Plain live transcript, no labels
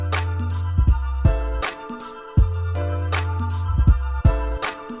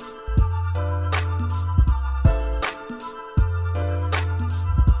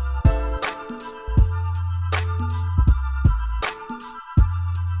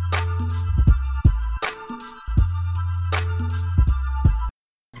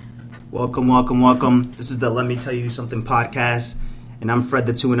Welcome, welcome, welcome. This is the Let Me Tell You Something podcast, and I'm Fred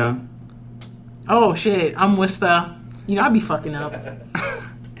the Tuna. Oh, shit. I'm Wista. You know, I be fucking up.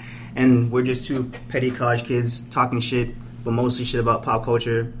 And we're just two petty college kids talking shit, but mostly shit about pop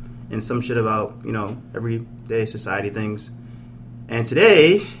culture and some shit about, you know, everyday society things. And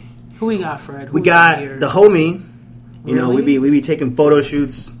today... Who we got, Fred? We got the homie. You know, we be taking photo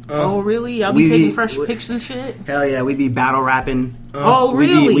shoots. Oh, really? Y'all be taking fresh pics and shit? Hell yeah, we be battle rapping. Oh,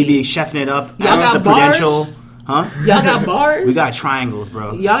 really? We be chefing it up. Y'all got the bars? Prudential. Huh? Y'all got bars? We got triangles,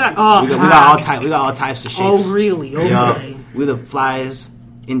 bro. Y'all got... we got all types of shapes. Oh, really? Okay. Yeah, we the flyest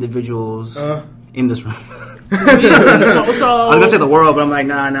individuals in this room. So, I was gonna say the world, but I'm like,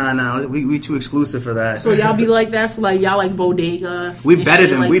 nah. We too exclusive for that. So y'all be like that? So like y'all like Bodega? We better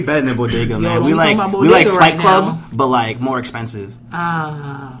than Bodega, man. We like Fight Club, but like more expensive.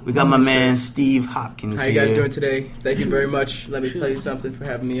 We got my man Steve Hopkins. How you guys doing today? Thank you very much. Let me tell you something for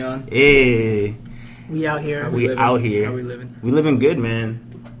having me on. Hey, we out here. Out here. How we living? We living good,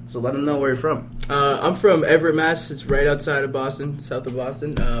 man. So let them know where you're from. I'm from Everett, Mass. It's right outside of Boston, south of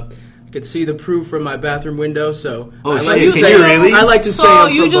Boston. I could see the Prue from my bathroom window, so I like to to say, say, really? I like to say So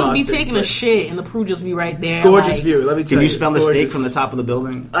I'm you from just Boston, be taking a shit, and the Prue just be right there. Gorgeous like, view. Let me tell you. Can you smell the gorgeous. steak from the top of the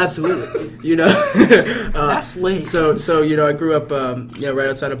building? Absolutely. You know, that's lit. So you know, I grew up, right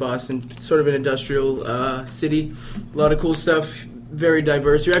outside of Boston, sort of an industrial city. A lot of cool stuff. Very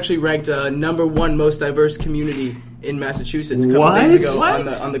diverse. You're actually ranked number one most diverse community in Massachusetts a couple days ago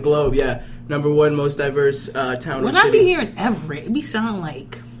on the Globe. Yeah, number one most diverse town. When or I city. be hearing Everett, it be sounding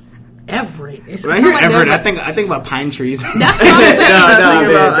like Everett. When I hear Everett, I think about pine trees. That's what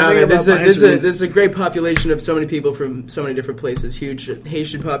I'm saying. There's a great population of so many people from so many different places. Huge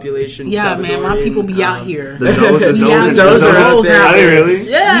Haitian population. Yeah, man, my people be out here. The Zoes are out there. Are they really?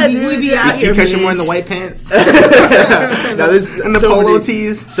 Yeah, we be out here. You catch them wearing the white pants and the polo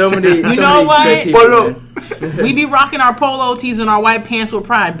tees. So many. You know what? Polo. We be rocking our polo tees and our white pants with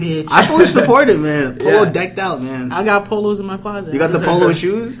pride, bitch. I fully support it, man. Polo decked out, man. I got polos in my closet. You got the polo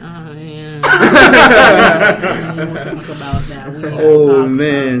shoes? Yeah. I don't want to talk about that. Oh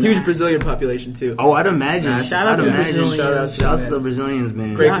man, huge Brazilian population too. Oh, I'd imagine. Shout out to the Brazilians. Shout out to the Brazilians,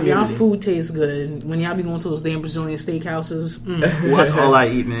 man. Great y'all food tastes good when y'all be going to those damn Brazilian steakhouses. Well, that's all I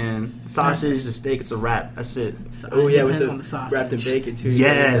eat, man. Sausage, the steak, it's a wrap. That's it. Oh yeah, with on the sausage. wrapped in bacon too.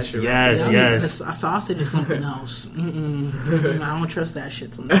 Yes. A sausage is something else. I don't trust that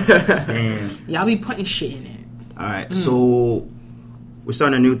shit sometimes. Damn. Y'all be putting shit in it. All right, so we're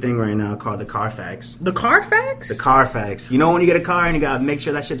starting a new thing right now called the Carfax. The Carfax? The Carfax. You know when you get a car and you gotta make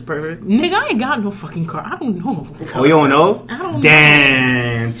sure that shit's perfect? Nigga, I ain't got no fucking car. I don't know. Oh, you don't know? I don't know.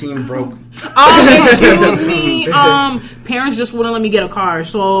 Damn, team broke. Excuse me. Parents just wouldn't let me get a car,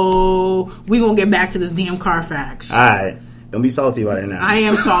 so we gonna get back to this damn Carfax. All right. Don't be salty about it now. I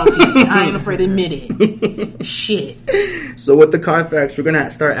am salty. I ain't afraid to admit it. Shit. So with the Carfax, we're gonna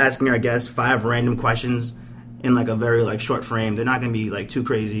start asking our guests 5 random questions in like a very like short frame. They're not gonna be like too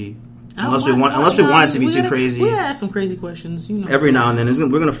crazy, unless we want it to be too crazy. We gotta ask some crazy questions, you know. Every now and then,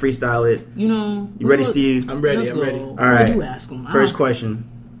 we're gonna freestyle it. You know. You ready, Steve? I'm ready. Let's I'm go. ready. All right. You ask them. First question: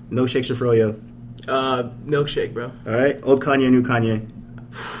 milkshakes or froyo? Milkshake, bro. All right. Old Kanye, new Kanye.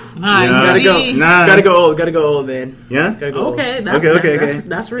 Nah, Yeah. you see? Gotta go old, man. Yeah. Gotta go Okay. Okay.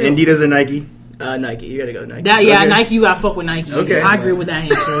 That's real. Adidas or Nike? Nike. You gotta go Nike. Nike. You gotta fuck with Nike. Okay. I agree with that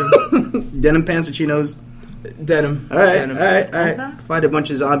answer. Denim pants or chinos? Denim. All right. Denim. All right. Okay. Fight a bunch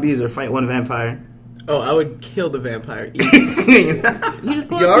of zombies or fight one vampire? Oh, I would kill the vampire. You just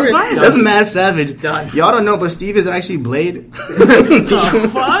put some violence. That's mad savage. Done. Y'all don't know, but Steve is actually Blade. The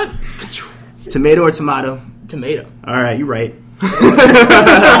fuck? Tomato or tomato? Tomato. All right, you're right.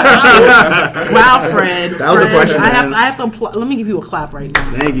 Wow, Fred. That was a question, man. I have to. Let me give you a clap right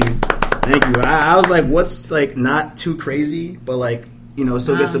now. Thank you. I was like, what's like not too crazy, but like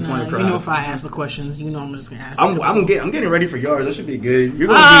still gets the point across. You know, if I ask the questions, I'm just gonna ask. I'm getting ready for yours. That should be good. You're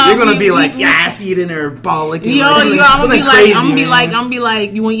gonna be like ass eating or ball licking. I'm gonna be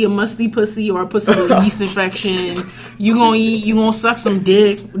like, you want your musty pussy or a pussy with a yeast infection? You gonna suck some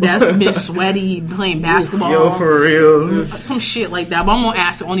dick that's been sweaty playing basketball? Yo, for real. Some shit like that. But I'm gonna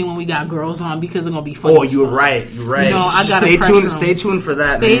ask it only when we got girls on because it's gonna be funny. Oh, you're right. I gotta stay tuned for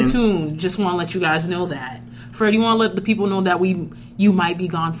that. Stay tuned. Just want to let you guys know that. Fred, you want to let the people know that you might be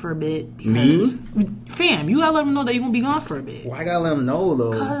gone for a bit. Me? Fam, you gotta let them know that you're gonna be gone for a bit. Why I gotta let them know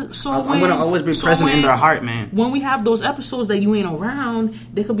though? I'm gonna always be present in their heart, man. When we have those episodes that you ain't around,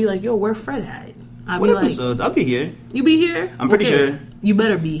 they could be like, "Yo, where Fred at?" What episodes? I'll be here. You be here? I'm pretty sure. You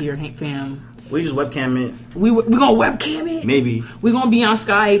better be here, fam. We just webcam it. We gonna webcam it. Maybe we gonna be on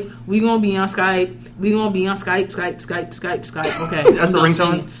Skype. Skype. Okay, that's the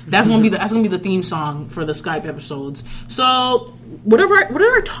ringtone. That's gonna be the theme song for the Skype episodes. So, what are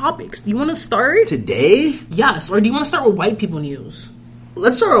our topics? Do you want to start today? Yes, or do you want to start with white people news?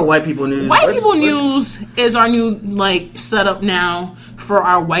 Let's start with white people news. White people news is our new setup now for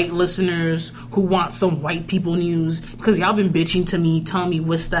our white listeners who want some white people news, because y'all been bitching to me, telling me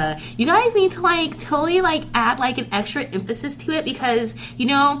what's that. You guys need to totally add an extra emphasis to it, because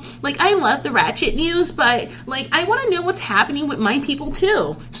I love the ratchet news, but I want to know what's happening with my people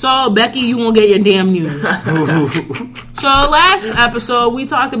too. So Becky, you won't get your damn news. So last episode we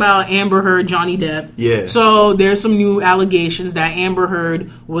talked about Amber Heard, Johnny Depp. Yeah. So there's some new allegations that Amber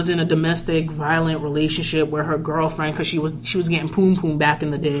Heard was in a domestic violent relationship with her girlfriend, because she was getting poom poom back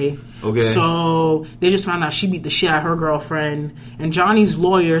in the day. Okay. So they just found out she beat the shit out of her girlfriend, and Johnny's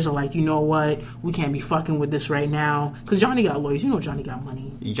lawyers are like, you know what, we can't be fucking with this right now, because Johnny got lawyers. Johnny got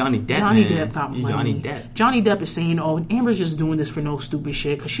money. Johnny Depp got money. Johnny Depp is saying, oh, Amber's just doing this for no stupid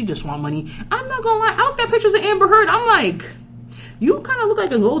shit because she just want money. I'm not gonna lie, I looked at pictures of Amber Heard, I'm like, you kind of look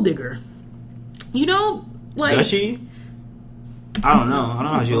like a gold digger. Does she? I don't know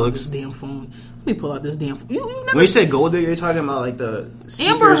how she looks. This damn phone. Let me pull out this damn phone. When you say gold digger, you're talking about the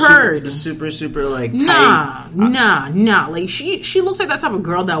Amber Heard, the super tight. Nah. She looks like that type of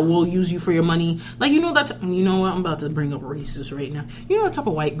girl that will use you for your money. You know what? I'm about to bring up racist right now. You know that type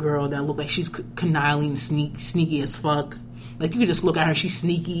of white girl that look like she's conniving, sneaky as fuck. You could just look at her, she's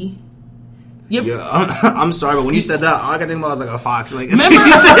sneaky. I'm sorry, but when you said that, all I could think about was a fox. Remember? She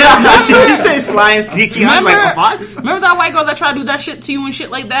said sly and sneaky. I was like, a fox? Remember that white girl that tried to do that shit to you and shit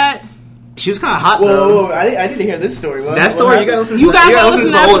like that? She was kind of hot, though. Whoa, I didn't hear this story. That story, you gotta listen to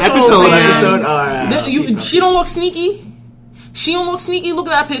the whole episode. All right. She don't look sneaky. She don't look sneaky. Look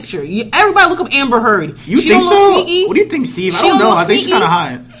at that picture. Everybody look up Amber Heard. You she think don't so? Look sneaky. What do you think, Steve? I don't know. I think she's kind of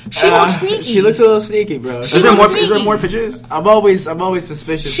hot. She looks sneaky. She looks a little sneaky, bro. Is there more pictures? I'm always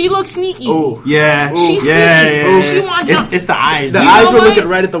suspicious. She looks sneaky. Oh yeah. She's sneaky. Yeah. She want it's the eyes. The eyes were looking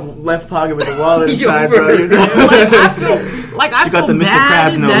right at the left pocket with the wallet inside, bro. I feel got the Mr.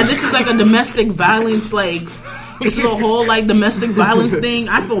 bad Krabs nose. that this is a domestic violence this is a whole domestic violence thing.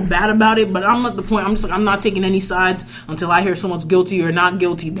 I feel bad about it, but I'm at the point. I'm not taking any sides until I hear someone's guilty or not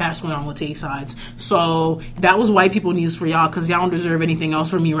guilty. That's when I'm gonna take sides. So that was white people news for y'all, because y'all don't deserve anything else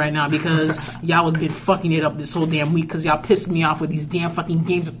from me right now, because y'all have been fucking it up this whole damn week, because y'all pissed me off with these damn fucking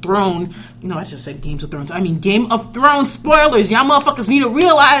Games of Thrones. No, I just said Games of Thrones. I mean Game of Thrones spoilers. Y'all motherfuckers need to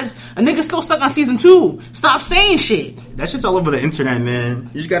realize a nigga's still stuck on season 2. Stop saying shit. That shit's all over the internet,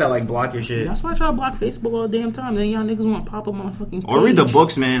 man. You just gotta block your shit. That's why I try to block Facebook all the damn time. Then y'all niggas want to pop up on my fucking page. Or read the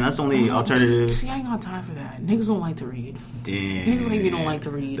books, man. That's the only alternative. See, I ain't got time for that. Niggas don't like to read. Damn. Niggas like me don't like to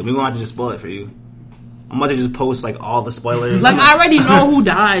read. Then we gonna have to just spoil it for you. I'm about to just post all the spoilers. I already know who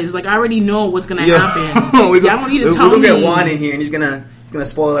dies. I already know what's gonna happen. Y'all don't need to tell me. We're gonna get Juan in here, and he's gonna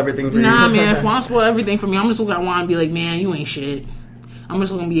spoil everything for you. Nah, man. If Juan spoil everything for me, I'm just looking at Juan and be like, man, you ain't shit. I'm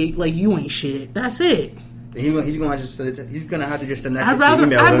just gonna be like, you ain't shit. That's it. He's gonna have to just send that I'd shit to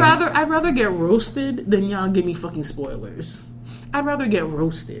email. I'd rather get roasted than y'all give me fucking spoilers. I'd rather get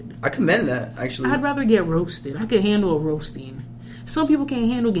roasted. I commend that, actually. I'd rather get roasted. I can handle a roasting. Some people can't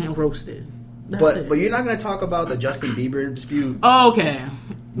handle getting roasted. But you're not going to talk about the Justin Bieber dispute. Oh, okay.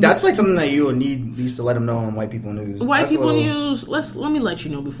 That's something that you will need at least to let them know on White People News. White People News. Let me let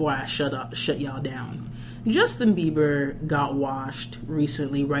you know before I shut y'all down. Justin Bieber got washed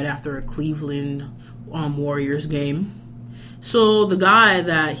recently right after a Cleveland Warriors game. So the guy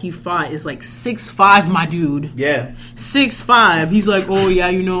that he fought is 6'5", my dude. Yeah. 6'5". He's like, oh yeah,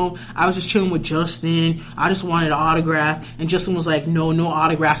 I was just chilling with Justin. I just wanted an autograph. And Justin was like, no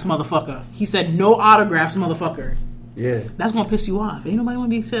autographs, motherfucker. He said, no autographs, motherfucker. Yeah. That's gonna piss you off. Ain't nobody wanna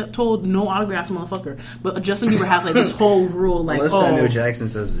be told no autographs, motherfucker. But Justin Bieber has this whole rule unless Samuel Jackson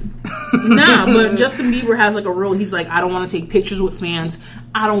says it. Nah, but Justin Bieber has a rule. He's like, I don't want to take pictures with fans.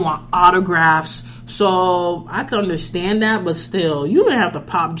 I don't want autographs. So I can understand that, but still, you don't have to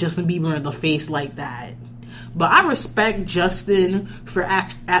pop Justin Bieber in the face like that. But I respect Justin for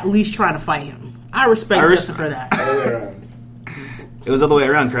at least trying to fight him. I respect Justin for that. Other way around. It was the other way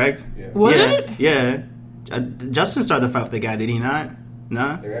around, Craig. Yeah. Was it? Yeah. Justin started the fight with the guy, did he not?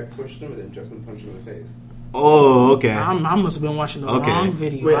 No? The guy pushed him and then Justin punched him in the face. Oh, okay. I must have been watching the wrong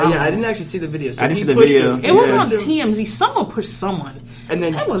video. Wait, I didn't actually see the video. So I didn't see the video. It was on TMZ. Someone pushed someone. And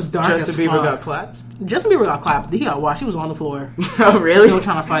then it was dark Justin Bieber got clapped? Justin Bieber got clapped. He got washed. He was on the floor. Oh, really? Still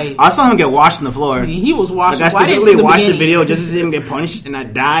trying to fight. I saw him get washed on the floor. He was washed. I specifically watched the video just to see him get punched, and I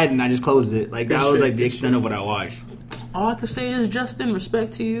died, and I just closed it. That was the extent of what I watched. All I can say is, Justin,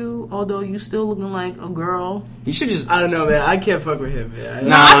 respect to you. Although you still looking like a girl. You should just. I don't know, man. I can't fuck with him, man.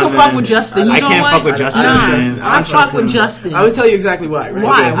 Nah, I can fuck with Justin. You I know can't what? fuck with Justin. Man. I fuck with Justin. I would tell you exactly why. Right?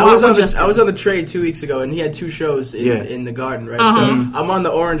 Why? I Why was on Justin? I was on the trade 2 weeks ago, and he had 2 shows in the Garden. Right, so I'm on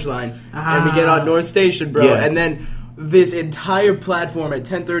the Orange Line, and we get on North Station, bro, and then. This entire platform at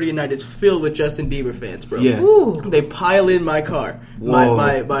 10:30 at night is filled with Justin Bieber fans, bro. Yeah. Ooh. They pile in my car,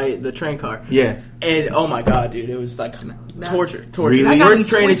 my the train car. Yeah. And oh my god, dude, it was like torture. Really? Worst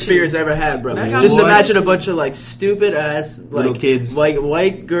train experience I ever had, bro. Just imagine a bunch of like stupid ass little kids, like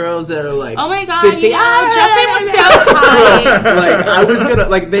white girls that are like, oh my god, 15. Justin was so high. Like I was gonna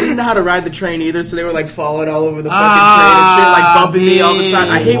like they didn't know how to ride the train either, so they were like falling all over the fucking train and shit, like bumping me all the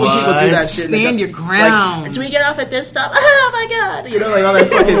time. I hate when people do that shit. Stand your ground. Like, do we get off at this stop? Oh my god, you know, like all that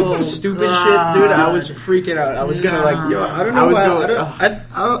fucking stupid shit, dude. I was freaking out. I was gonna like, yo, I don't know.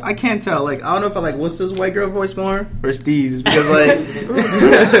 I can't tell. Like, I don't know if I like what's this white girl voice more or Steve's because like I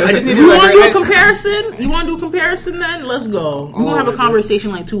just need to. You want to do a comparison? You want to do a comparison? Then let's go. We're gonna have a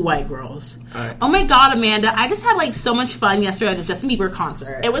conversation like 2 white girls. Right. Oh my god, Amanda! I just had like so much fun yesterday at the Justin Bieber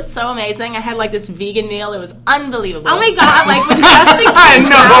concert. It was so amazing. I had like this vegan meal. It was unbelievable. Oh my god! Like when Justin I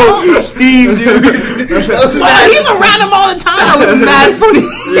know, Steve, dude. He's around him all the time. That was mad funny.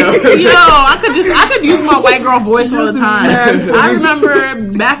 Yo, I could use my white girl voice all the time. I remember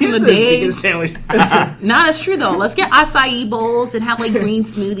back in the day. Nah, that's true though. Let's get acai bowls and have like green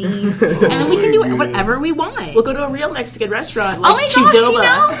smoothies, and then we can do whatever we want. We'll go to a real Mexican restaurant. Like oh my gosh,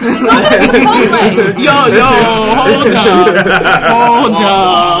 Qdoba. you know? Yo,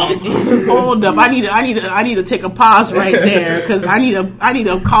 hold up! I need to take a pause right there because I need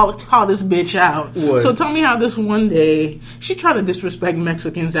to call this bitch out. What? So tell me how this one day she tried to disrespect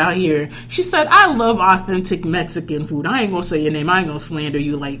Mexicans out here. She said, "I love authentic Mexican food." I ain't gonna say your name. I ain't gonna slander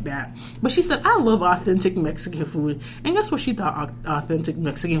you like that. But she said, "I love authentic Mexican food." And guess what she thought authentic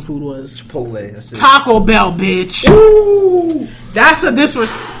Mexican food was? Chipotle. That's it. Taco Bell, bitch. Ooh, that's a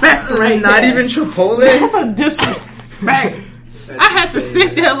disrespect right there. Not even Chipotle. That's a disrespect. I had to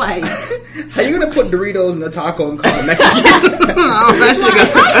sit there like, how you gonna put Doritos in a taco and call it Mexican?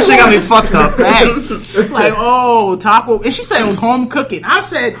 that shit got me fucked up. Like, oh, taco. And she said it was home cooking. I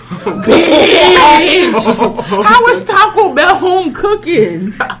said, bitch, how is Taco Bell home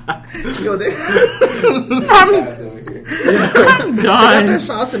cooking? Yo, I'm they got done. their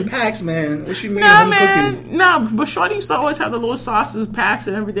sauce in packs, man. What you mean? Nah, home man. cooking? Nah, but Shorty used to always have the little sauces, packs,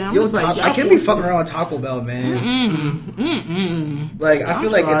 and everything. I Yo, was like, I can't be fucking around with Taco Bell, man. Like, I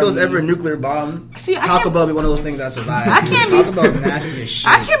feel like if there was ever a nuclear bomb, Taco Bell would be one of those things that survive. Taco Bell is nasty as shit.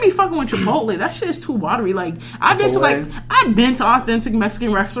 I can't be fucking with Chipotle. That shit is too watery. Like I've been to authentic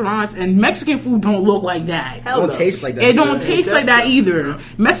Mexican restaurants, and Mexican food don't look like that. It don't taste like that. It don't taste like that either.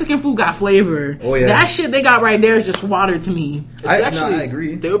 Mexican food got flavor. Oh yeah, that shit they got right there is just water to me. I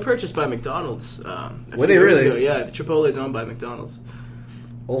agree. They were purchased by McDonald's. Were they really? Ago. Yeah, Chipotle is owned by McDonald's.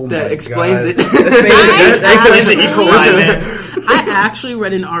 Oh that explains it. That explains the E. coli, man. I actually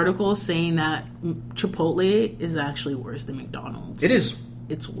read an article saying that Chipotle is actually worse than McDonald's. It is.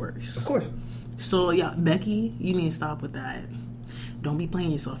 It's worse. Of course. So yeah, Becky, you need to stop with that. Don't be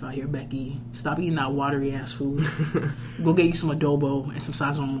playing yourself out here, Becky. Stop eating that watery ass food. Go get you some adobo and some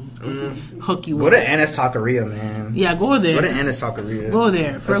sazon. Hook you up. Go to Anna's Taqueria, man. Yeah, go there. Go to Anna's Taqueria. Go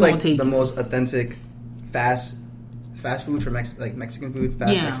there. That's like the most authentic, fast food for Mexican food.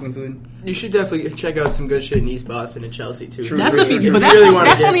 Mexican food. You should definitely check out some good shit in East Boston and Chelsea too. True. That's only if you're in Boston.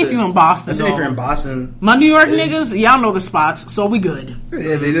 That's only if you're in Boston. My New York niggas, y'all know the spots, so we good.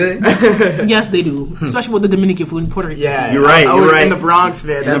 Yeah, they do. Yes, they do. Especially with the Dominican food and Puerto Rican. Yeah, you're right. You're right. In the Bronx,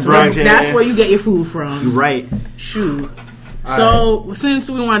 man. That's where you get your food from. You're right. Shoot. So,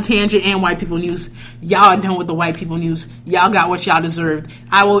 since we want tangent and white people news, y'all are done with the white people news. Y'all got what y'all deserved.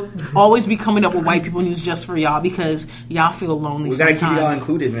 I will always be coming up with white people news just for y'all because y'all feel lonely sometimes. We gotta keep y'all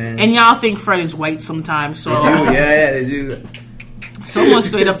included, man. And y'all think Fred is white sometimes. So they do. Someone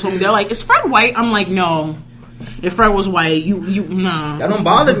straight up told me, they're like, "Is Fred white?" I'm like, "No. If Fred was white, you nah." That don't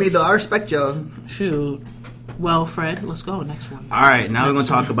bother me though. I respect y'all. Shoot. Well, Fred, let's go. Next one. All right, now we're gonna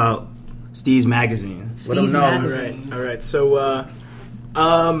talk about Steve's Magazine. Let them know. All right. So,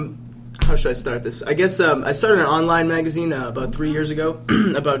 how should I start this? I guess I started an online magazine about 3 years ago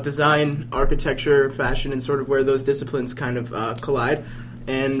about design, architecture, fashion, and sort of where those disciplines kind of collide.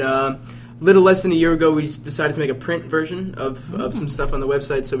 And little less than a year ago, we decided to make a print version of some stuff on the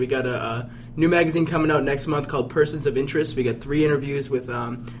website. So we got a new magazine coming out next month called Persons of Interest. We got 3 interviews with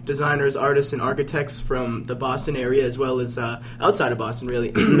designers, artists, and architects from the Boston area as well as outside of Boston,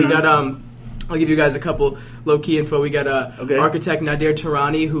 really. We got I'll give you guys a couple low-key info. We got architect Nadir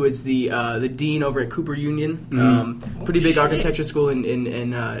Tarani, who is the dean over at Cooper Union, pretty big architecture school in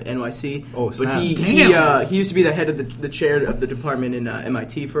NYC. Oh, snap. But he used to be the head of the chair of the department in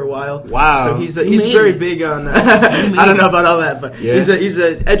MIT for a while. Wow. So he's very big on. I don't know about all that, but he's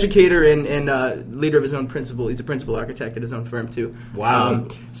an educator and leader of his own principal. He's a principal architect at his own firm too. Wow.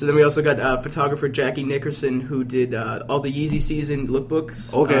 So then we also got photographer Jackie Nickerson, who did all the Yeezy season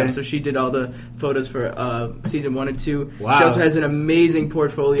lookbooks. Okay. So she did all the photos for season 1 and 2. Wow. She also has an amazing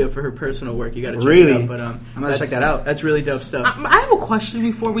portfolio for her personal work. You got to check it out. But I'm gonna check that out. That's really dope stuff. I have a question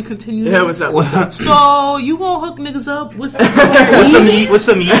before we continue. Yeah, what's up? So you gonna hook niggas up with some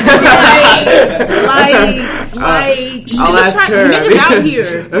Yeezy? I'll ask her. Niggas out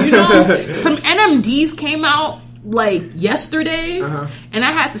here, you know, some NMDs came out like yesterday, and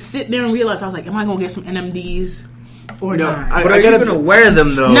I had to sit there and realize I was like, am I gonna get some NMDs? Or not. But are you gonna wear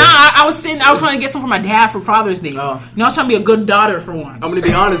them though? Nah, I was trying to get some for my dad for Father's Day. Oh. You know, I was trying to be a good daughter for once. I'm gonna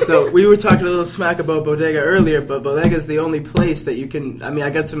be honest though. We were talking a little smack about Bodega earlier, but Bodega's the only place that you can. I mean, I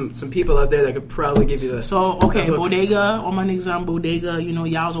got some people out there that could probably give you the. So okay, Bodega. All my niggas on Bodega. You know,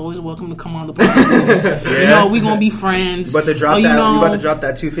 y'all's always welcome to come on the podcast. You know, we gonna be friends. But to drop you about to drop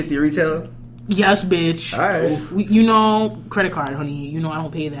that $250 retail. Yes, bitch. All right. You know, credit card, honey. You know, I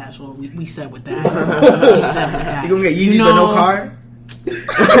don't pay that, so we set with that. We set with that. You gonna get Yeezys but no card?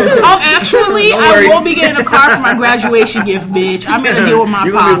 Actually, I will be getting a car for my graduation gift, bitch. I made a deal with my pops.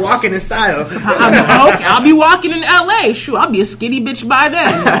 You're gonna be walking in style. I'll be walking in LA. Shoot, I'll be a skinny bitch by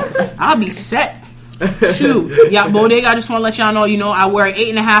then. I'll be set. Shoot. Yeah, Bodega, I just want to let y'all know, you know, I wear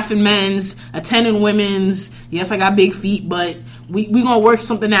 8.5 in men's, a 10 in women's. Yes, I got big feet, but we gonna work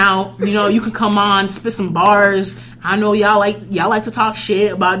something out. You know, you can come on, spit some bars. I know y'all like to talk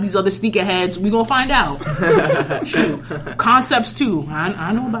shit about these other sneakerheads. We gonna find out. Shoot. Concepts too.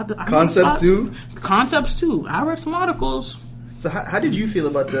 I know about the Concepts too. Concepts too. I read some articles. So how did you feel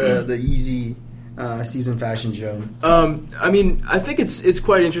about the Yeezy season fashion show? I mean, I think it's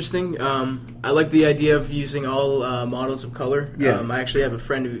quite interesting. I like the idea of using all models of color. Yeah. I actually have a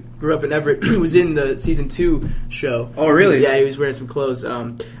friend who grew up in Everett who was in the season 2 show. Oh, really? Yeah, he was wearing some clothes.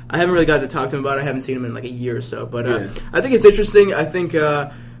 I haven't really got to talk to him about it. I haven't seen him in like a year or so. But I think it's interesting. I think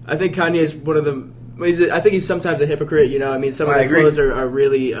Kanye is one of the... I think he's sometimes a hypocrite, you know. I mean, some of the clothes are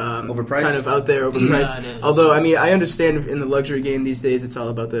really overpriced, kind of out there, overpriced. Yeah, although, I mean, I understand in the luxury game these days, it's all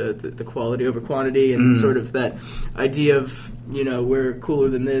about the quality over quantity and sort of that idea of, you know, we're cooler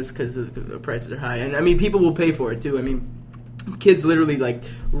than this because the prices are high. And I mean, people will pay for it too. I mean, kids literally like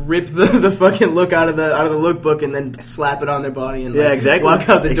rip the fucking look out of the lookbook and then slap it on their body and exactly walk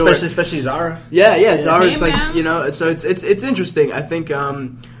out the door. Especially Zara. Yeah, Zara's hey, like, you know. So it's interesting. I think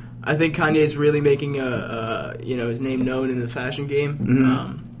Kanye is really making his name known in the fashion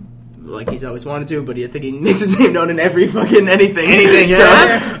game, like he's always wanted to. But I think he makes his name known in every fucking anything.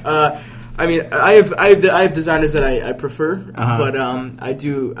 Yeah. So, I mean, I have designers that I prefer, but I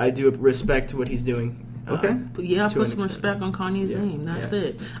do respect what he's doing. Okay. I put some respect on Kanye's name. That's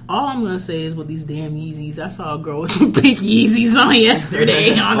it. All I'm gonna say is with these damn Yeezys, I saw a girl with some pink Yeezys on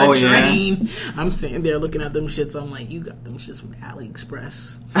yesterday on the train. Yeah. I'm sitting there looking at them shits. I'm like, you got them shits from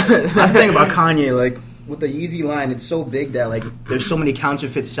AliExpress. That's the thing about Kanye, like with the Yeezy line, it's so big that like there's so many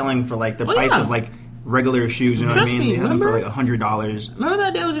counterfeits selling for like the price of like regular shoes, you know what I mean? They have them for like $100. Remember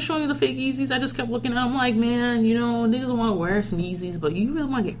that day I was just showing you the fake Yeezys? I just kept looking at them like, man, you know, niggas want to wear some Yeezys, but you really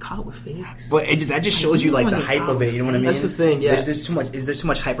want to get caught with fakes. But that just shows you like the hype of it, you know what I mean? That's the thing, yeah. There's too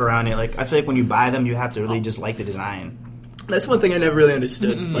much hype around it. Like I feel like when you buy them, you have to really just like the design. That's one thing I never really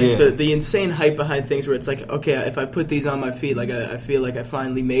understood. Like the insane hype behind things where it's like, okay, if I put these on my feet, like I feel like I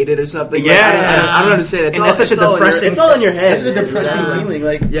finally made it or something. Yeah, like, I don't understand. It's such a depressing. It's all in your head. It's a depressing feeling.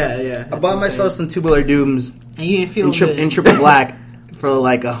 Like I bought myself some Tubular Dooms, and you didn't feel good. In triple black for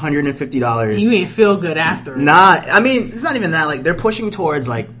like $150. You didn't feel good after. Nah, I mean it's not even that. Like they're pushing towards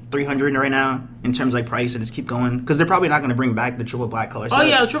like $300 right now in terms of like price, and just keep going because they're probably not going to bring back the triple black color. Oh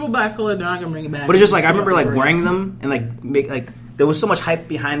yeah, the triple black color, they're not going to bring it back. But it's just like I remember like wearing them and like make like. There was so much hype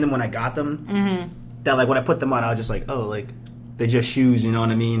behind them when I got them that like when I put them on, I was just like, oh, like they're just shoes, you know what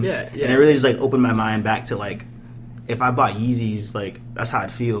I mean? Yeah. And it really just like opened my mind back to like if I bought Yeezys, like that's how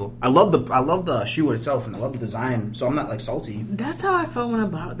I'd feel. I love the shoe itself and I love the design, so I'm not like salty. That's how I felt when I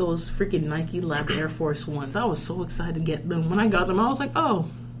bought those freaking Nike Lab Air Force Ones. I was so excited to get them. When I got them, I was like, oh,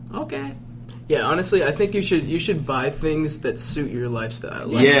 okay. Yeah, honestly, I think you should buy things that suit your lifestyle.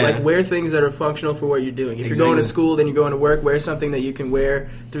 Like wear things that are functional for what you're doing. If you're going to school, then you're going to work, wear something that you can wear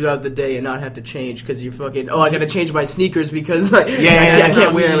throughout the day and not have to change because you're fucking, I got to change my sneakers because I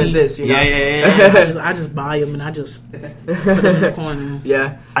can't wear them in this. You know? I just buy them and I just put them in the corner.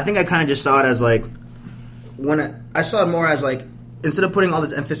 Yeah. I think I kind of just saw it as like, when I saw it more as like, instead of putting all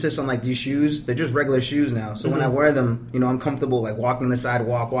this emphasis on like these shoes, they're just regular shoes now. So when I wear them, I'm comfortable like walking the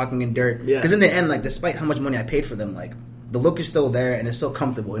sidewalk, walking in dirt. Because in the end, like despite how much money I paid for them, like the look is still there and it's still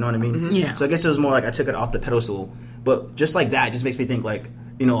comfortable. You know what I mean? Yeah. So I guess it was more like I took it off the pedestal. But just like that, it just makes me think like,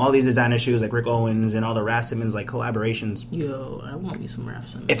 all these designer shoes like Rick Owens and all the Raf Simons like collaborations. Yo, I want me some Raf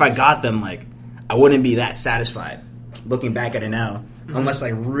Simons. If I got them, like I wouldn't be that satisfied looking back at it now. Unless I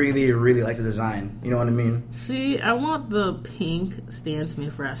really, really like the design. You know what I mean? See, I want the pink Stan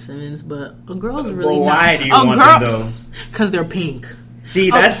Smith Raf Simmons, but a girl's really not. Why do you want them, though? Because they're pink.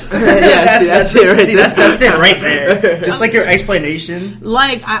 See, that's it right there. Just like your explanation.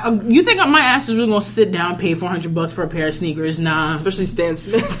 Like, you think my ass is really gonna sit down and pay $400 for a pair of sneakers? Nah. Especially Stan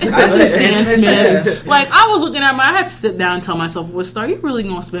Smith. Especially Stan Smith. Like, I was looking at I had to sit down and tell myself, well, Star, you really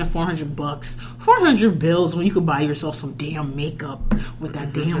gonna spend $400? 400 bills when you could buy yourself some damn makeup with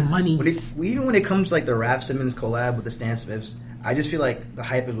that damn money. Even when it comes to like the Raf Simons collab with the Stan Smiths, I just feel like the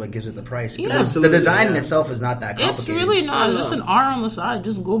hype is what gives it the price. Yeah, the design in itself is not that complicated. It's really not. It's just an R on the side.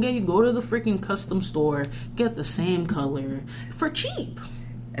 Just go to the freaking custom store, get the same color for cheap.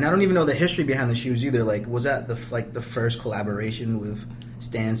 And I don't even know the history behind the shoes either. Like, was that the first collaboration with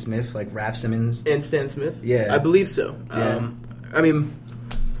Stan Smith, like Raf Simons and Stan Smith? Yeah, I believe so. Yeah. I mean.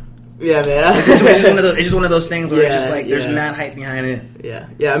 Yeah, man. it's just one of those things where it's just like there's mad hype behind it.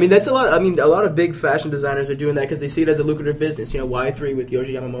 Yeah. I mean, that's a lot. I mean, a lot of big fashion designers are doing that because they see it as a lucrative business. Y3 with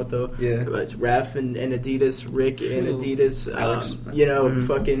Yohji Yamamoto. Yeah, it's Raf and Adidas, Rick and Adidas. Alex.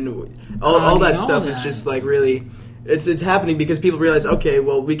 Fucking all that stuff is just like really. It's happening because people realize, okay,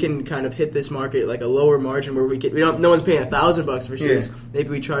 well, we can kind of hit this market like a lower margin where no one's paying $1,000 for shoes. Yeah. Maybe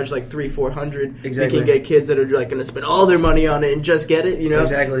we charge like $300-$400. Exactly. We can get kids that are like going to spend all their money on it and just get it.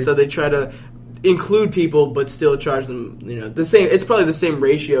 Exactly. So they try to include people but still charge them. The same. It's probably the same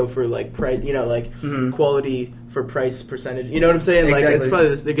ratio for like price. Quality for price percentage. You know what I'm saying? Exactly. Like it's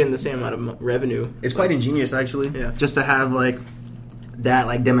probably they're getting the same amount of revenue. It's quite ingenious actually. Yeah. Just to have like that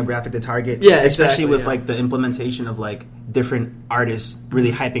like demographic to target, exactly, especially with like the implementation of like different artists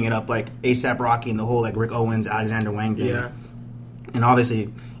really hyping it up, like A$AP Rocky and the whole like Rick Owens, Alexander Wang thing, and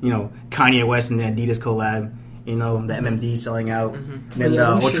obviously Kanye West and the Adidas collab, the MMD selling out, and then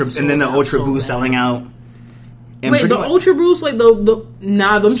the Ultra Boost selling out. And wait, the Ultra Boost, like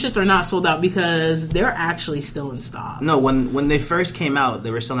them shits are not sold out because they're actually still in stock. No, when they first came out, they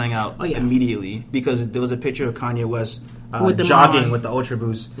were selling out immediately because there was a picture of Kanye West jogging with the Ultra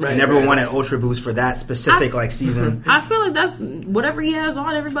Boost, and everyone wanted Ultra Boost for that specific season. I feel like that's whatever he has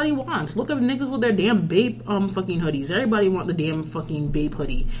on, everybody wants. Look at niggas with their damn Bape fucking hoodies. Everybody want the damn fucking Bape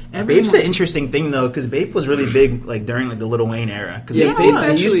hoodie. Bape's an interesting thing though, because Bape was really big like during like the Lil Wayne era. Because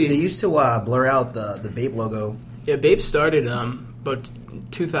they used to blur out the Bape logo. Yeah, Bape started about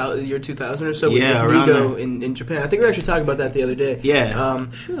 2000 or so with Nigo in Japan. I think we were actually talking about that the other day. Yeah.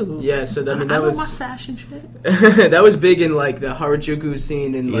 Yeah, so that was my fashion shit. That was big in like the Harajuku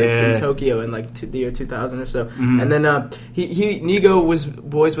scene in in Tokyo in like the year 2000 or so. And then Nigo was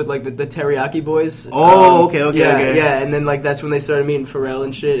boys with like the Teriyaki Boys. Oh, okay. Yeah, and then like that's when they started meeting Pharrell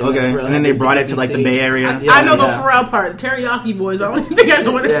and shit. And and then they brought it to like the Bay Area. I know the Pharrell part. The Teriyaki Boys. I don't think I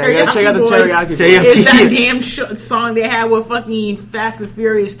know what the Teriyaki Boys. Check out the Teriyaki Boys. It's that damn song they had with fucking Fast and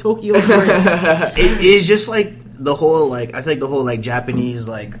Furious Tokyo Drift. It is just like the whole like I feel like the whole like Japanese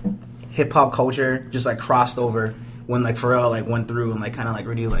like hip hop culture just like crossed over when like Pharrell like went through and like kind of like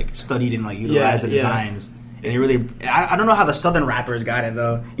really like studied and like utilized the designs. And it really, I don't know how the Southern rappers got it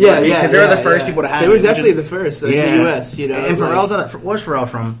though. Because they were the first people to have it. They were definitely the first in the U.S. And Pharrell's where's Pharrell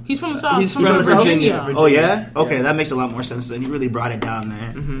from? He's from the South. He's from Virginia. Oh yeah, okay, that makes a lot more sense. Then he really brought it down there.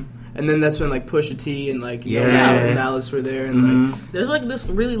 Mm-hmm. And then that's when like Pusha T and like Malice were there, and like there's like this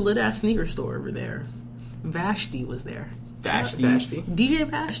really lit ass sneaker store over there. Vashti was there. Vashti? DJ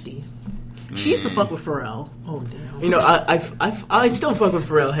Vashti. She used to fuck with Pharrell. Oh damn! I still fuck with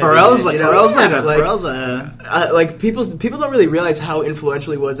Pharrell. Pharrell's people don't really realize how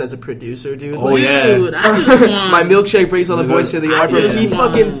influential he was as a producer, dude. Oh like, dude, I just want My Milkshake brings all the boys to the yard.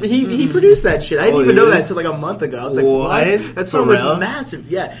 He produced that shit. I didn't even know that until like a month ago. I was like, what? That song was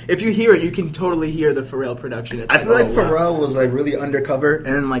massive. Yeah, if you hear it, you can totally hear the Pharrell production. I feel like Pharrell was like really undercover, and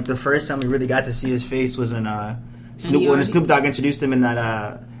then like the first time we really got to see his face was in when Snoop Dogg introduced him in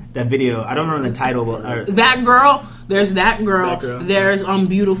that video. I don't remember the title, but that girl. There's that girl. There's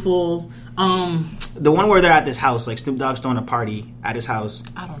Beautiful. The one where they're at this house, like Snoop Dogg's throwing a party at his house.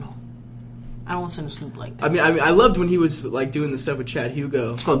 I don't know. I don't listen to Snoop like that. I mean, I loved when he was like doing the stuff with Chad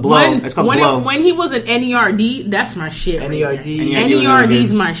Hugo. It's called Blow. It's called Blow. When he was in NERD, that's my shit. NERD.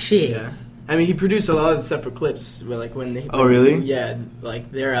 NERD's my shit. Yeah. I mean, he produced a lot of the stuff for Clips, but like when they. Oh really? Yeah,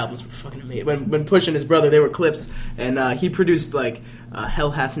 like their albums were fucking amazing. When Push and his brother, they were Clips, and he produced like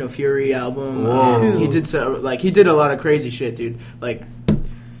Hell Hath No Fury album. Whoa. He did he did a lot of crazy shit, dude. Like,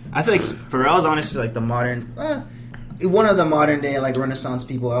 I feel like Pharrell's honestly like the modern, one of the modern day like Renaissance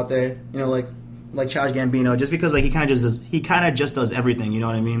people out there. You know, like Childish Gambino, just because like he kind of just does everything. You know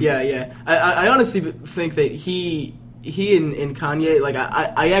what I mean? Yeah. I honestly think that he and Kanye, like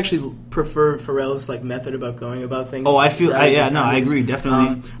I actually prefer Pharrell's like method about going about things. Oh, I feel, I agree,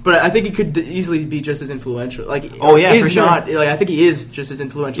 definitely. But I think he could easily be just as influential. Like, oh yeah, for sure. Not, like, I think he is just as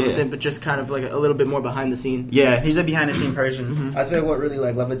influential as him, but just kind of like a little bit more behind the scene. Yeah, he's a behind the scene person. Mm-hmm. I think what really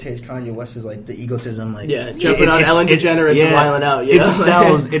like levitates Kanye West is like the egotism, like jumping on Ellen DeGeneres and wilding out. You know? It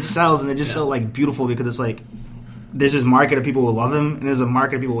sells, and it's just so like beautiful because it's like. There's this market of people who love him, and there's a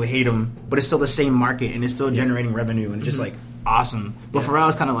market of people who hate him, but it's still the same market, and it's still generating revenue, and it's just like awesome. But Pharrell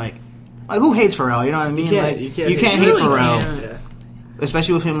is kind of like who hates Pharrell? You know what I mean? You can't hate Pharrell,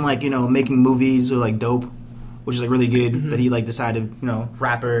 especially with him like making movies or like Dope, which is like really good. That he like decided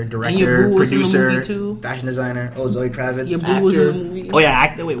rapper, director, producer, fashion designer. Oh, Zoe Kravitz, your boo was in the movie. Oh yeah,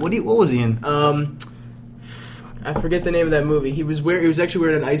 actor. Wait, what was he in? I forget the name of that movie. He was actually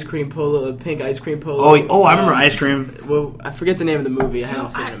wearing an ice cream polo, a pink ice cream polo. Oh, I remember Ice Cream. Well, I forget the name of the movie. I haven't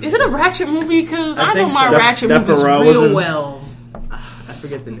seen it. Is it a Ratchet movie? Because I know my so. Ratchet movies real well. I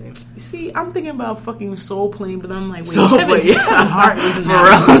forget the name. See, I'm thinking about fucking Soul Plane, but I'm like, wait, Kevin Hart was in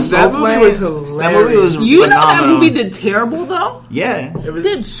that movie was hilarious. That movie was phenomenal. That movie did terrible though. Yeah, it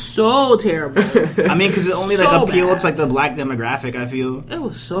did so terrible. I mean, because it only like appealed to like the black demographic. I feel it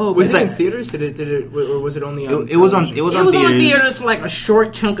was so. Was bad. it in theaters? Did it, or was it only on? It was on theaters for like a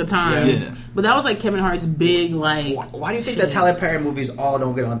short chunk of time. Yeah. But that was like Kevin Hart's big like. Why do you think that Tyler Perry movies all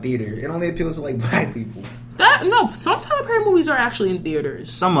don't get on theater? It only appeals to like black people. Some Tyler Perry movies are actually in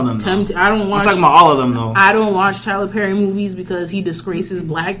theaters. Some of them. I don't watch. I'm talking about all of them though. I don't watch Tyler Perry movies because he disgraces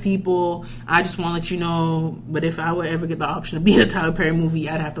black people. I just want to let you know. But if I would ever get the option to be in a Tyler Perry movie,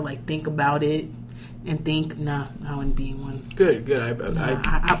 I'd have to like think about it and think, nah, I wouldn't be in one. Good.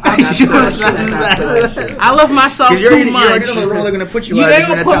 I love myself too much. They're gonna put you. They're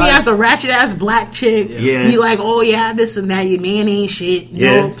gonna put me as the ratchet ass black chick. Yeah. Be like, oh yeah, this and that. Your man ain't shit.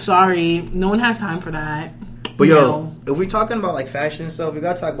 Yeah. Nope, sorry, no one has time for that. But if we're talking about like fashion and stuff, we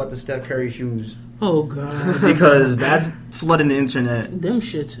gotta talk about the Steph Curry shoes. Oh god, because that's flooding the internet. Them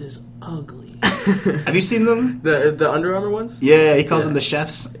shits is ugly. Have you seen them? The Under Armour ones? Yeah, he calls them the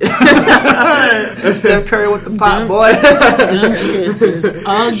chefs. Steph Curry with the pot, boy. Them shits is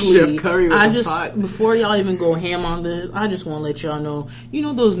ugly. Chef Curry with the pot. Before y'all even go ham on this, I just want to let y'all know,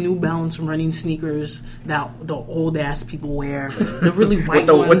 those New Balance running sneakers that the old ass people wear, the really white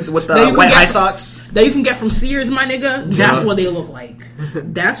ones with the white high socks that you can get from Sears, my nigga. That's what they look like.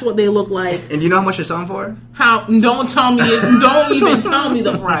 That's what they look like. And do you know how much they're selling for? Don't tell me. Don't even tell me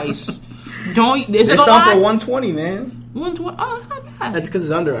the price. Is it selling for $120, man. $120. Oh, that's not bad. That's because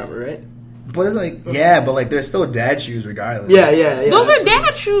it's Under Armour, right? But it's like, but like they're still dad shoes regardless. Yeah. Those are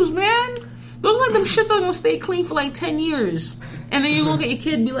dad shoes, man. Those are like them shits that are gonna stay clean for like 10 years. And then you look at your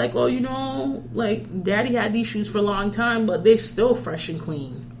kid and be like, oh, like daddy had these shoes for a long time, but they're still fresh and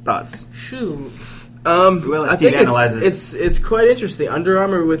clean. Thoughts? Shoot. I think it's quite interesting. Under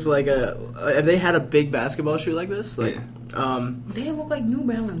Armour with like have they had a big basketball shoe like this? Like, they look like New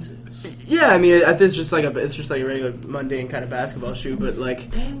Balances. Yeah, I mean, it's just like a regular mundane kind of basketball shoe, but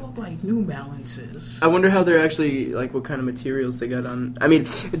like they look like New Balances. I wonder how they're actually like what kind of materials they got on. I mean,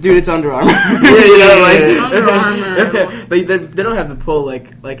 dude, it's Under Armour. It's Under Armour. They don't have the pull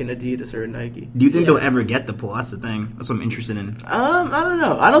like an Adidas or a Nike. Do you think they'll ever get the pull? That's the thing. That's what I'm interested in. I don't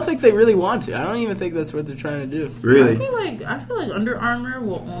know. I don't think they really want to. I don't even think that's what they're trying to do. Really? I feel like Under Armour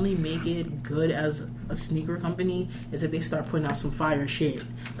will only make it good as a sneaker company is if they start putting out some fire shit.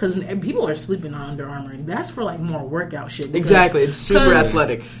 Because people are sleeping on Under Armour. That's for like more workout shit. Exactly. It's super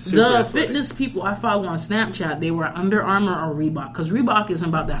athletic. Fitness people I follow on Snapchat, they were Under Armour or Reebok. Because Reebok isn't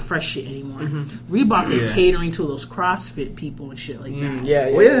about that fresh shit anymore. Mm-hmm. Reebok is catering to those CrossFit people and shit like that. Yeah.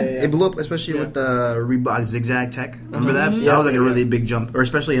 It blew up, especially with the Reebok Zigzag Tech. Remember that? That was like a really big jump. Or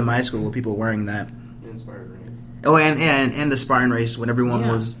especially in my school with people wearing that. Oh, and the Spartan race when everyone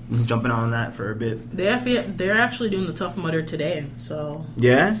was jumping on that for a bit. They're actually doing the Tough Mudder today, so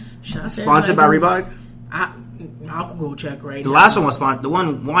sponsored by Reebok. I'll go check right now. now. The last one was sponsored. The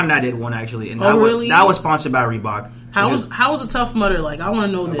one I did one actually, and really? that was sponsored by Reebok. How was a Tough Mudder like? I want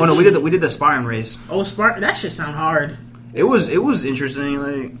to know this. Oh no, we did the Spartan race. Oh, Spartan, that shit sound hard. It was interesting.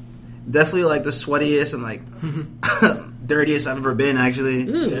 Like definitely like the sweatiest and like dirtiest I've ever been.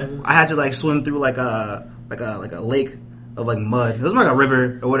 Actually, I had to like swim through like a lake of like mud. It was like a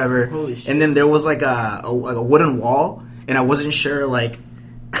river or whatever. Holy shit. And then there was like a wooden wall, and I wasn't sure like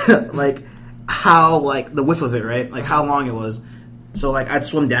like how like the width of it, right? Like how long it was. So like I'd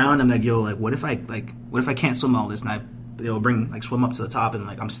swim down. I'm like, yo, like what if I can't swim all this, and I swim up to the top, and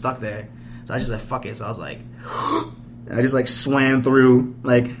like I'm stuck there. So I just like fuck it. So I was like. I just like swam through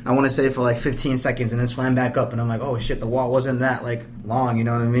like I want to say for like 15 seconds and then swam back up, and I'm like, oh shit, the wall wasn't that like long, you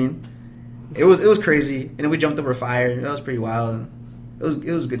know what I mean? It was crazy, and then we jumped over fire. That was pretty wild. It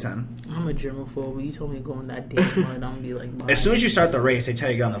was a good time. I'm a germaphobe, but you told me to go in that damn mud, I'm gonna be like, bye. As soon as you start the race, they tell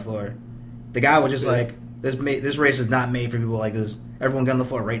you to get on the floor. The guy was just like, this race is not made for people like this. Everyone get on the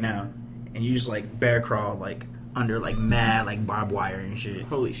floor right now, and you just like bear crawl like under like mad like barbed wire and shit.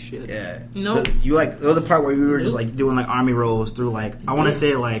 Holy shit. Yeah. Nope. You like there was a part where we were just like doing like army rolls through like I want to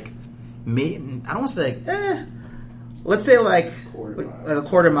say like I don't want to say let's say like a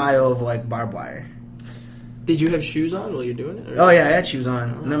quarter mile of like barbed wire. Did you have shoes on while you're doing it? Or? Oh yeah, I had shoes on.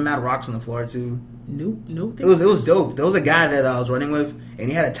 And then mad rocks on the floor too. Nope. It was dope. There was a guy that I was running with, and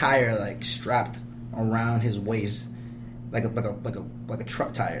he had a tire like strapped around his waist, like a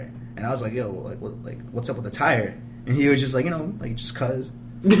truck tire. And I was like, yo, what's up with the tire? And he was just like, like just cuz.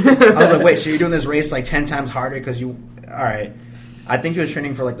 I was like, wait, so you're doing this race like 10 times harder because you? All right. I think he was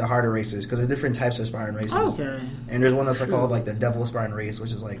training for like the harder races because there's different types of Spartan races. Okay. And there's one that's like called like the Devil Spartan race,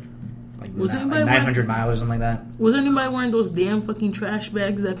 which is like 900 miles or something like that. Was anybody wearing those damn fucking trash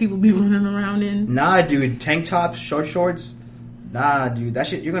bags that people be running around in? Nah, dude. Tank tops, short shorts. Nah, dude. That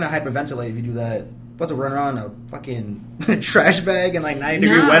shit, you're gonna hyperventilate if you do that. About to run around a fucking trash bag in like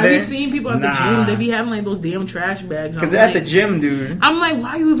 90-degree weather. Have you seen people at the gym? They be having like those damn trash bags. Because they're at the gym, dude. I'm like,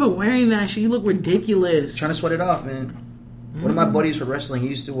 why are you even wearing that shit? You look ridiculous. Trying to sweat it off, man. One of my buddies for wrestling, he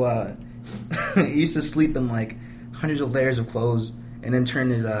used to sleep in like hundreds of layers of clothes and then turn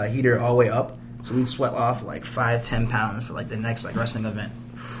his heater all the way up, so we'd sweat off like 5-10 pounds for like the next like wrestling event.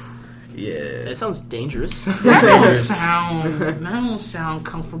 Yeah, that sounds dangerous. That don't sound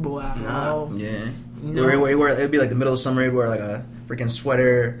comfortable at all. Yeah, it'd be like the middle of summer. He'd wear like a freaking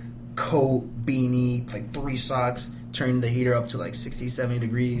sweater, coat, beanie, like 3 socks. Turn the heater up to like 60-70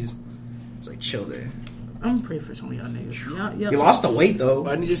 degrees. It's like chill there. I'm gonna pray for some of y'all niggas. You lost the weight though.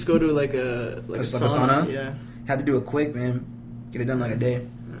 Why didn't you just go to like a sauna? Yeah, had to do it quick, man. Get it done like a day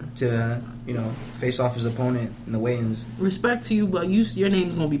to face off his opponent in the weigh-ins. Respect to you, but your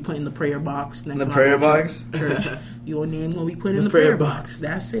name's gonna be put in the prayer box next. In the prayer box, church. Your name gonna be put in the prayer box.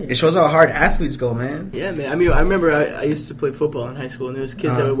 That's it. It shows how hard athletes go, man. Yeah, man. I mean, I remember I used to play football in high school, and there was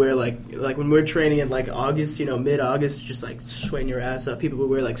kids that would wear like when we were training in like August, mid-August, just like sweating your ass up. People would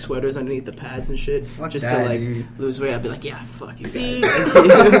wear like sweaters underneath the pads and shit, just to like lose weight. I'd be like, yeah, fuck you guys.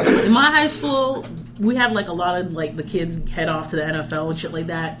 In my high school, we had like a lot of like the kids head off to the NFL and shit like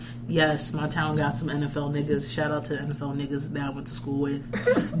that. Yes, my town got some NFL niggas. Shout out to the NFL niggas that I went to school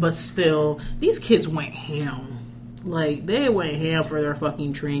with. But still, these kids went ham. Like, they went ham for their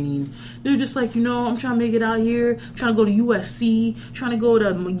fucking training. They're just like, I'm trying to make it out here. I'm trying to go to USC. Trying to go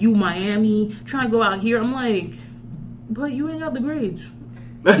to Miami. Trying to go out here. I'm like, but you ain't got the grades.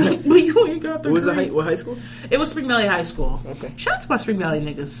 But you ain't got the grades. What high school? It was Spring Valley High School. Okay. Shout out to my Spring Valley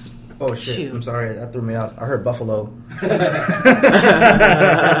niggas. Oh, shit. Shoot. I'm sorry. That threw me off. I heard Buffalo. Do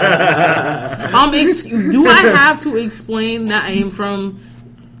I have to explain that I am from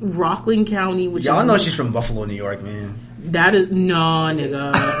Rockland County? Y'all know she's from Buffalo, New York, man. That is no,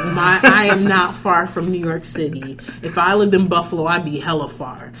 nigga. I am not far from New York City. If I lived in Buffalo, I'd be hella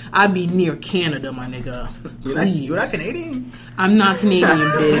far. I'd be near Canada, my nigga. You're not Canadian? I'm not Canadian,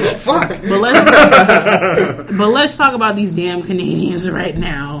 bitch. Fuck. But let's talk about these damn Canadians right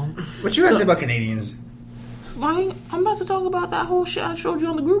now. What you guys say about Canadians? I'm about to talk about that whole shit I showed you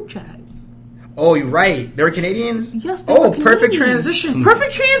on the group chat. Oh, you're right. They were Canadians? Yes, they were Canadians. Perfect transition.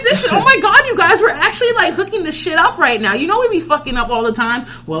 Perfect transition. Oh my god, you guys were actually like hooking this shit up right now. You know we be fucking up all the time.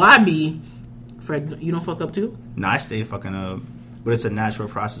 Well, I be. Fred, you don't fuck up too? No, I stay fucking up. But it's a natural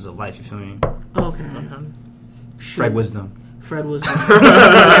process of life, you feel me? Okay. Fred Wisdom.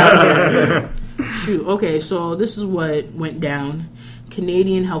 Shoot. Okay, so this is what went down.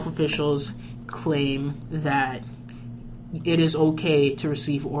 Canadian health officials claim that it is okay to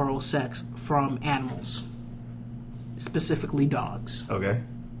receive oral sex from animals, specifically dogs. Okay.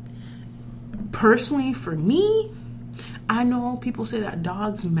 Personally, for me, I know people say that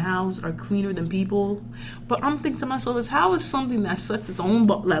dogs' mouths are cleaner than people, but I'm thinking to myself, is how is something that sucks its own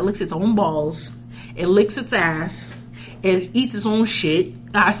that licks its own balls, it licks its ass, it eats its own shit.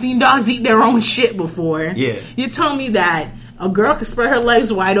 I've seen dogs eat their own shit before. Yeah. You tell me that a girl could spread her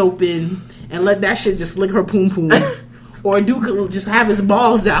legs wide open and let that shit just lick her poom poom. Or a dude could just have his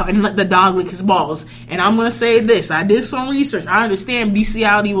balls out and let the dog lick his balls. And I'm going to say this. I did some research. I understand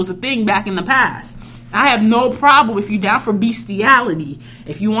bestiality was a thing back in the past. I have no problem if you're down for bestiality.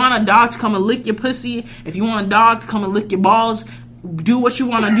 If you want a dog to come and lick your pussy, if you want a dog to come and lick your balls, do what you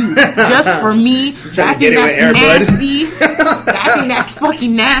want to do. Just for me, I think that's nasty. I think that's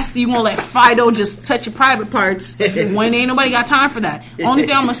fucking nasty. You won't let Fido just touch your private parts when ain't nobody got time for that. Only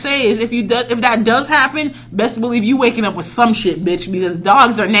thing I'm gonna say is if that does happen, best believe you waking up with some shit, bitch, because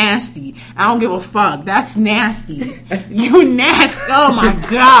dogs are nasty. I don't give a fuck. That's nasty. You nasty. Oh my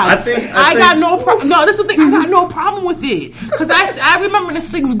god. I got no problem. No, that's the thing. I got no problem with it because I remember in the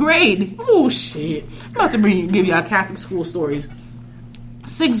 6th grade. Oh shit. I'm about to give y'all Catholic school stories.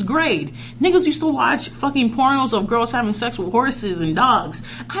 6th grade, niggas used to watch fucking pornos of girls having sex with horses and dogs.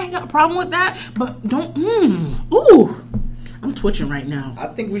 I ain't got a problem with that, but don't. Ooh, I'm twitching right now. I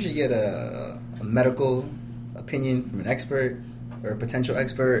think we should get a medical opinion from an expert or a potential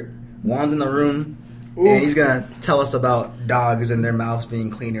expert. Juan's in the room. Ooh. And he's gonna tell us about dogs and their mouths being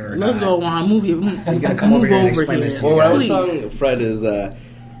cleaner or Let's not. Go, Juan. Move He's gonna come over here and explain this to you. Well, what I was telling Fred is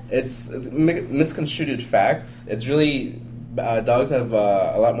it's misconstrued fact. It's really dogs have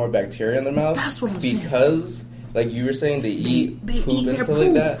a lot more bacteria in their mouth. That's what I'm saying. Because, like you were saying, they eat poop and stuff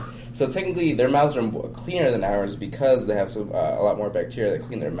like that. So technically, their mouths are cleaner than ours because they have a lot more bacteria that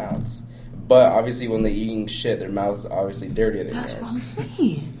clean their mouths. But obviously, when they're eating shit, their mouths are obviously dirtier than ours. That's what I'm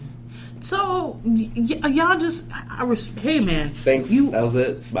saying. So y'all just, hey man. Thanks. That was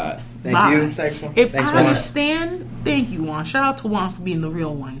it. Bye. Thank you. Thanks, Juan. I understand. Thank you, Juan. Shout out to Juan for being the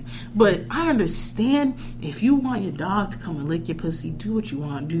real one. But I understand if you want your dog to come and lick your pussy, do what you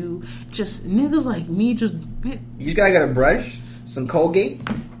want to do. Just niggas like me, just you just gotta get a brush, some Colgate,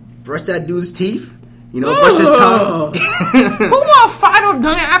 brush that dude's teeth. You know, brush his tongue. Who want Fido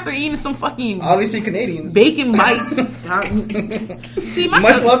done it after eating some fucking obviously Canadians bacon bites? See,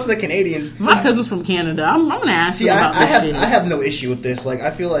 much love to the Canadians. My cousin's from Canada. I'm gonna ask you about this shit. I have no issue with this. Like, I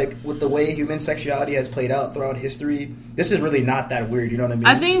feel like with the way human sexuality has played out throughout history, this is really not that weird. You know what I mean?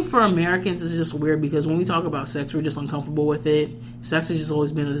 I think for Americans, it's just weird because when we talk about sex, we're just uncomfortable with it. Sex has just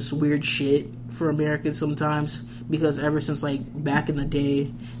always been this weird shit for Americans sometimes because ever since like back in the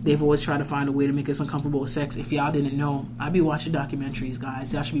day, they've always tried to find a way to make us uncomfortable with sex. If y'all didn't know, I be watching documentaries,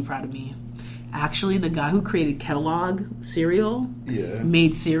 guys. Y'all should be proud of me. Actually, the guy who created Kellogg cereal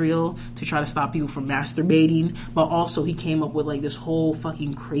made cereal to try to stop people from masturbating, but also he came up with like this whole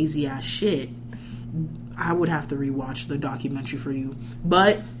fucking crazy ass shit. I would have to rewatch the documentary for you,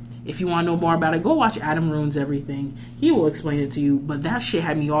 but if you want to know more about it, go watch Adam Ruins Everything. He will explain it to you. But that shit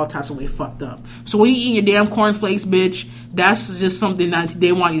had me all types of way fucked up. So when you eat your damn cornflakes, bitch, that's just something that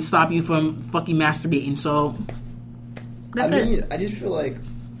they want you to stop you from fucking masturbating. So that's it. I just feel like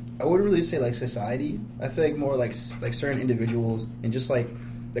I wouldn't really say like society. I feel like more like certain individuals and just like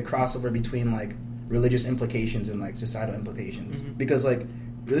the crossover between like religious implications and like societal implications. Mm-hmm. Because like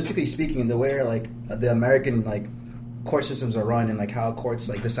realistically speaking, the way like the American like court systems are run and like how courts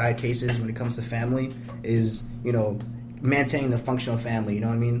like decide cases when it comes to family is, you know, maintaining the functional family, you know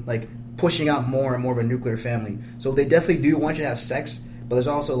what I mean? Like pushing out more and more of a nuclear family. So they definitely do want you to have sex, but there's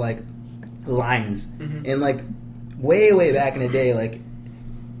also like lines. Mm-hmm. And like way back in the day, like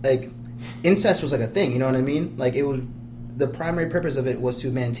incest was like a thing, you know what I mean? Like it was, the primary purpose of it was to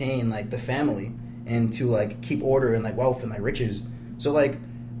maintain like the family and to like keep order and like wealth and like riches. So like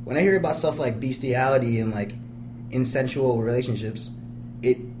when I hear about stuff like bestiality and like insensual relationships,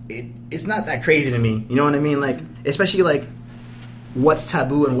 it's not that crazy to me. You know what I mean? Like, especially like what's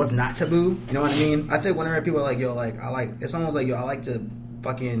taboo and what's not taboo. You know what I mean? I think whenever people are like, yo, like it's almost like, yo, I like to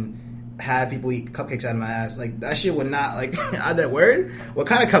fucking have people eat cupcakes out of my ass. Like that shit would not like add that word. What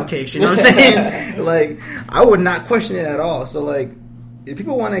kind of cupcakes? You know what I'm saying? Like I would not question it at all. So like if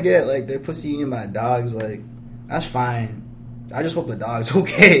people want to get like their pussy eaten by dogs, like that's fine. I just hope the dog's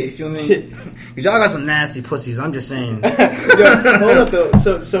okay. You feel me? Because y'all got some nasty pussies. I'm just saying. Yo, hold up though.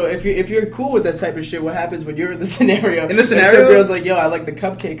 So if you're cool with that type of shit, what happens when you're in the scenario? In the scenario, some girl's like, "Yo, I like the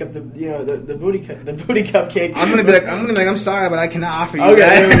cupcake of the the booty cupcake." I'm gonna be like, I'm sorry, but I cannot offer you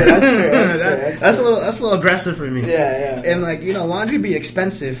that. That's a little aggressive for me. Yeah. And like laundry be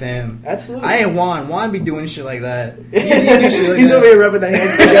expensive, fam. Absolutely. I ain't Juan. Juan be doing shit like that. He do shit like He's that. over here rubbing the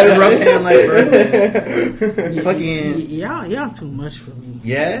hands together. Rubs hand like bro. Fucking y'all too much for me.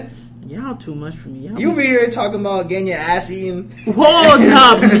 Yeah. Y'all too much for me. You over here talking about getting your ass eaten. Hold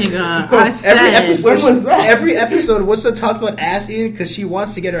up, nigga. I said. When was that? Every episode, what's the talk about ass eating? Because she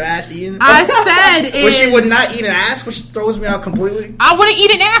wants to get her ass eaten. I said But she would not eat an ass, which throws me out completely. I wouldn't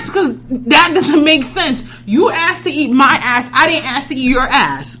eat an ass because that doesn't make sense. You asked to eat my ass. I didn't ask to eat your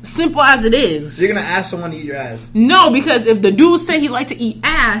ass. Simple as it is. So you're going to ask someone to eat your ass? No, because if the dude said he liked to eat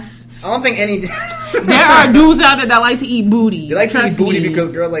ass, I don't think any... there are dudes out there that like to eat booty. They like to eat Trust booty me.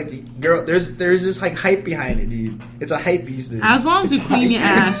 because girls like to eat... There's just like hype behind it, dude. It's a hype piece, dude. As long as you clean your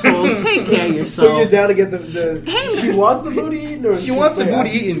asshole, take care of yourself. So you're down to get the Hey, she wants the booty eaten, or She wants the booty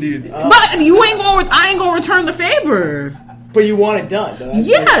eaten, dude. But you ain't going. I ain't gonna return the favor. But you want it done, though. That's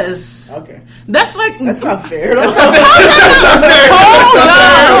Yes, okay. that's like That's not fair. Hold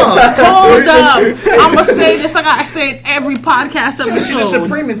up. I'm gonna say this like I say in every podcast episode. She's a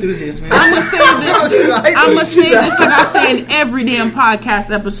supreme enthusiast, man. I'm gonna say this. She's a hype I'm gonna piece. say this like I say in every damn podcast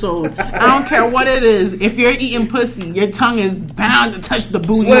episode. I don't care what it is. If you're eating pussy, your tongue is bound to touch the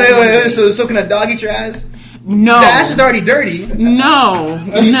booty. Wait. So can a dog eat your ass? No. The ass is already dirty. No.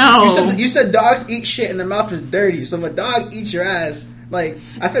 You said dogs eat shit and their mouth is dirty. So if a dog eats your ass, like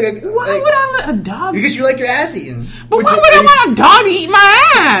I feel like Why would I let a dog? because you like your ass eaten. But why would I want a dog to eat my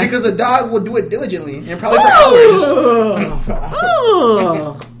ass? Because a dog will do it diligently and probably for hours.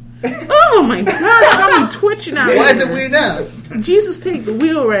 Oh. Oh my gosh, got me twitching out. Why is it here. weird now? Jesus, take the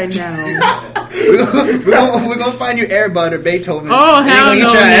wheel right now. We're gonna find you Air Bud or Beethoven. Oh and hell you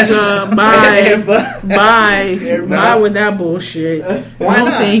no, gonna eat your nigga. ass. Bye. Bye with that bullshit. Why no,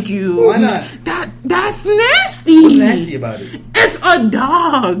 not? thank you. Why not? That's nasty. What's nasty about it? It's a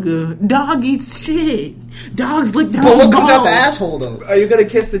dog. Dog eats shit. Dogs lick their But own what comes out balls. the asshole though? Are you gonna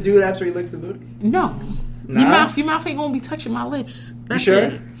kiss the dude after he licks the booty? No. Nah. Your mouth ain't gonna be touching my lips. You That's sure?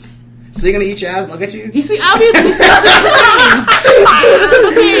 it. So you're gonna eat your ass and look at you? You see, obviously, this is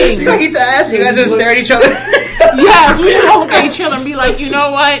the thing. You gonna eat the ass? You guys just stare at each other? Yes, we can look at each other and be like, you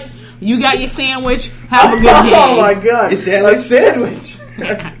know what? You got your sandwich. Have a good day. Oh my god! Your sandwich? A sandwich.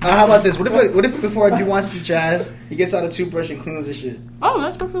 How about this? What if before you wants to eat your ass, he gets out a toothbrush and cleans his shit? Oh,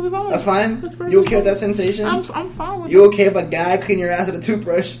 that's perfectly fine. That's fine? That's perfectly You okay with fine. that sensation? I'm fine with You okay if a guy clean your ass with a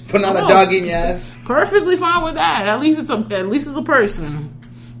toothbrush, but not No. a dog eating your ass? perfectly fine with that. At least it's a person.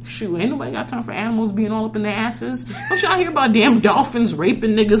 Shoot, ain't nobody got time for animals being all up in their asses. Don't y'all hear about damn dolphins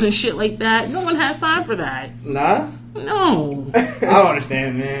raping niggas and shit like that? No one has time for that. Nah? No. I don't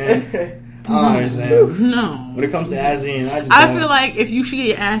understand, man. I don't understand. No. When it comes to ass eating, I just I don't. feel like if you should get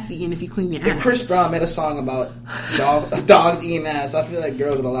your ass eaten if you clean your If ass. Chris Brown made a song about dogs eating ass, I feel like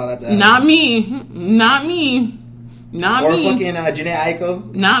girls would allow that to happen. Not me. Not me. Not Or me. fucking Janae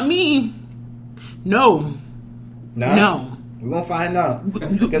Aiko. Not me. No. Nah? No. We're gonna find out. We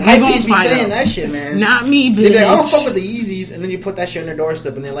Because gonna hypebeast be find saying out. that shit, man. Not me, They be like, I don't bitch. fuck with the Yeezys, and then you put that shit on their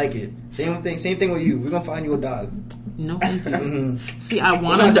doorstep and they like it. Same thing with you. We're gonna find you a dog. No, thank you. Mm-hmm. See, I What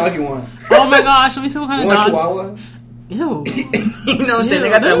want kind of a dog you want? Oh my gosh, let me tell you what You kind want of dog. Chihuahua? Ew. You know what I'm saying? They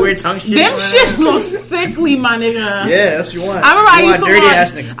Ew, got that them- weird tongue shit. Them going shits on. look sickly, my nigga. Yeah, that's what you want. I remember You I used to dirty want.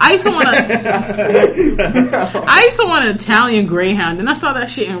 ass nigga. I used to want an Italian Greyhound, and I saw that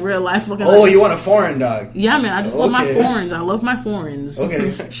shit in real life. Looking Oh, like you want a foreign dog? Yeah, man. I just love my Okay. foreigns. I love my foreigns.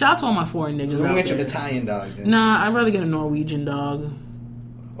 Okay. Shout out to all my foreign niggas We're gonna out get you an there. Italian dog then. Nah, I'd rather get a Norwegian dog.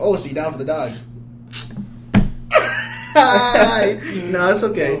 Oh, so you down for the dogs? No, it's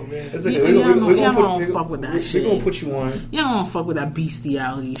okay. It's okay. Y'all don't fuck with that We're shit. gonna put you on. Y'all don't fuck with that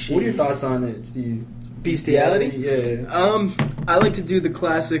bestiality shit. What are your thoughts on it, Steve? Bestiality? Yeah. I like to do the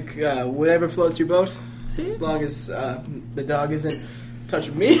classic, whatever floats your boat, See? as long as the dog isn't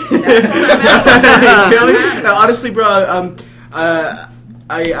touching me. You feel me? No, honestly, bro,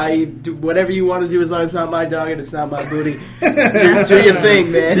 I do whatever you want to do as long as it's not my dog and it's not my booty. Do your thing,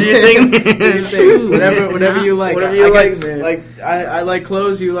 man. Do your thing. Do your thing. Whatever you like. Whatever you like, man. Like I like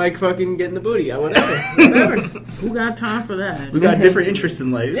clothes. You like fucking getting the booty. Whatever. Who got time for that? We got different interests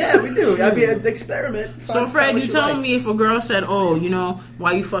in life. Yeah, we do. I'd be an experiment. So Find Fred, what you telling like. me if a girl said, "Oh, you know,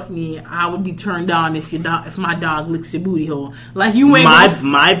 why you fuck me?" I would be turned on if if my dog licks your booty hole. Like you ain't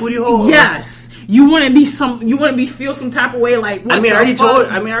My booty hole. Yes, you wouldn't be feel some type of way. Like what I mean, the I already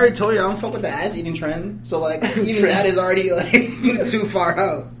fuck? told you I don't fuck with the ass eating trend. So like, even that is already like too far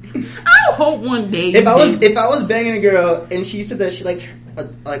out. I hope one day. If I was banging a girl and she said that she liked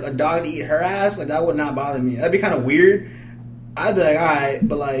a dog to eat her ass, like that would not bother me. That'd be kind of weird. I'd be like, all right,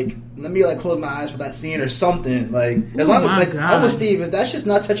 but like, let me like close my eyes for that scene or something. Like, as long as like I'm with Steve, if that's just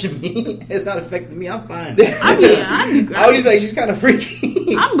not touching me, it's not affecting me. I'm fine. I would just be like, she's kind of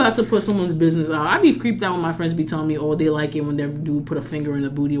freaky. I'm about to put someone's business out. I'd be creeped out when my friends be telling me, oh, they like it when their dude put a finger in the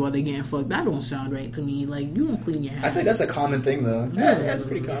booty while they getting fucked. That don't sound right to me. Like, you don't clean your hands. I think that's a common thing, though. Yeah, that's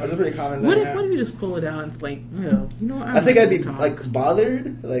pretty common. That's a pretty common thing. What if you just pull it out and it's like, you know what? I think I'd be like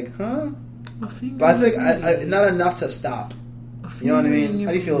bothered, like, huh? But I think I not enough to stop. You know what I mean?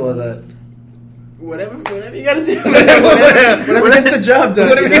 How do you feel about that? Whatever you gotta do. Whatever gets the job done.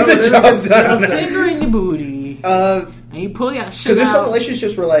 Whatever gets the job done. Finger in your booty. And you pull your shit out. Because there's some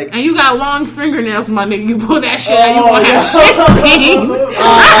relationships where like... And you got long fingernails, my nigga. You pull that shit out, you gonna have shit stains.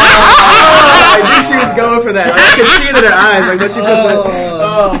 I knew she was going for that. Like, I could see it in her eyes. Like, what she put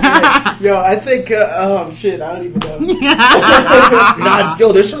man. Yo, I think... shit, I don't even know.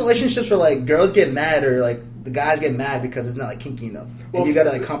 Yo, there's some relationships where like girls get mad or like the guys get mad because it's not like kinky enough. And you gotta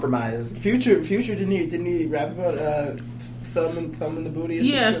like compromise. Future didn't he rap about thumb in the booty? Or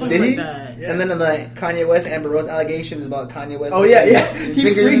yeah, something like that. Yeah. And then like Kanye West, Amber Rose allegations about Kanye West. Oh yeah.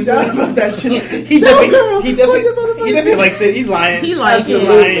 He freaked out about that shit. He definitely likes it. He's lying. He likes it.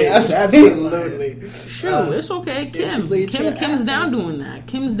 Absolutely. Sure, it's okay. Kim's down doing that.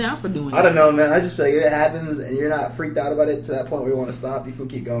 Kim's down for doing that. I don't know, man. I just feel like if it happens and you're not freaked out about it to that point where you want to stop, you can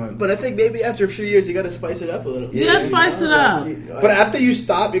keep going. But I think maybe after a few years, you got to spice it up a little. Yeah, spice it up. But after you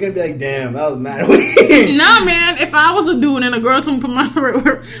stop, you're gonna be like, "Damn, that was mad weird." Nah, man. If I was a dude and a girl told me to put my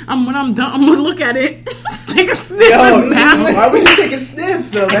when I'm done, I'm gonna look at it, take a sniff. Why would you take a sniff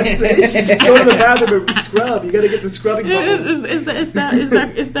though? That's the issue. Just go to the bathroom and scrub. You got to get the scrubbing bubbles. It's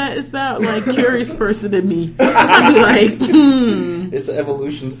that like curious person in me. I'd be like, It's the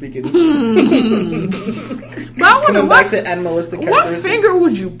evolution speaking. But I wonder, coming back to animalistic characteristics. What finger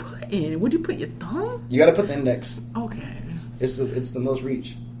would you put in? Would you put your thumb? You gotta put the index. Okay. It's the most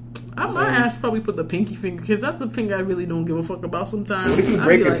reach. I might ask probably put the pinky finger because that's the finger I really don't give a fuck about sometimes. What if you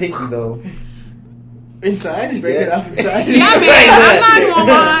break your pinky though? Inside? You break it off inside? Yeah, man, I'm not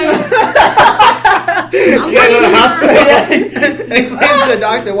gonna lie. You gotta go to the hospital and explain to the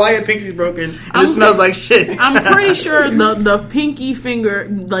doctor why your pinky's broken and it smells like shit. I'm pretty sure the pinky finger,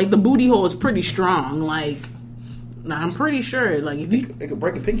 like the booty hole, is pretty strong. Like, I'm pretty sure. Like, if you, it could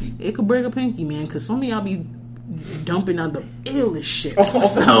break a pinky. It could break a pinky, man. Because some of y'all be dumping out the illest shit.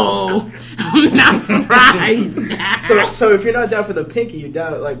 So I'm not surprised. So if you're not down for the pinky, you're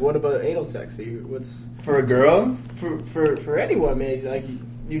down. Like, what about anal sex? What's for a girl? For anyone, man. Like,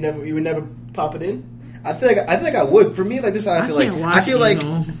 you would never pop it in. I think I would. For me, like this, is how I feel like.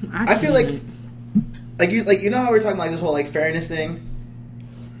 I feel like you know how we're talking like this whole like fairness thing.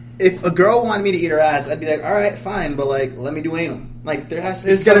 If a girl wanted me to eat her ass, I'd be like, all right, fine, but like, let me do anal. Like, there has to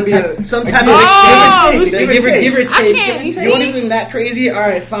be some type of exchange. Give or take. You want something that crazy? All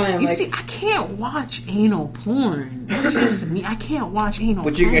right, fine. You see, I can't watch anal porn. That's just me. I can't watch anal porn.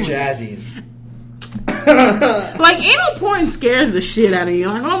 But you can get your ass eaten. Like, anal porn scares the shit out of you.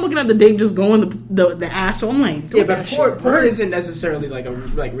 Like, I'm looking at the dick just going the asshole. I'm like, yeah, but porn isn't necessarily like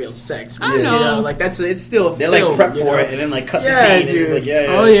real sex. I know. You know, like it's still they like prep for it and then like cut the scene. And it's like,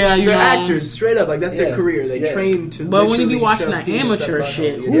 oh yeah, they're actors straight up. Like that's their career. They train to. But when you be watching that amateur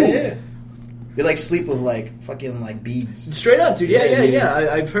shit, they like sleep with like fucking like beads. Straight up, dude. Yeah.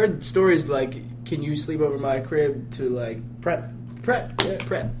 I've heard stories like, can you sleep over my crib to like prep.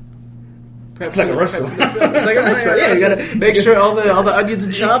 It's like a restaurant. It's like a restaurant. Yeah, you gotta make sure all the onions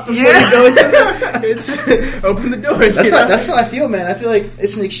are chopped before you go into open the doors. That's how I feel, man. I feel like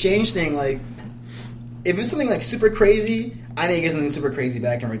it's an exchange thing. Like, if it's something like super crazy, I need to get something super crazy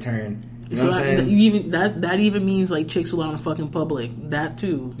back in return. You know what I'm saying? That even means like chicks who out in fucking public. That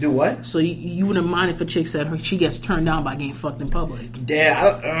too. Do what? So you wouldn't mind if a chick said she gets turned down by getting fucked in public? Damn,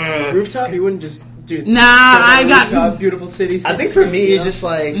 I don't. Rooftop, you wouldn't just. Dude, nah, I got rooftop, beautiful city. I think for me, it's just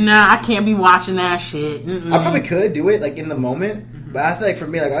like I can't be watching that shit. I probably could do it like in the moment, but I feel like for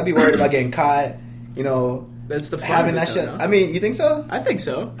me, like I'd be worried about getting caught. You know, that's the fun having that shit. I mean, you think so? I think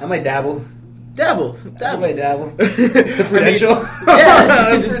so. I might dabble. I might dabble. The Prudential.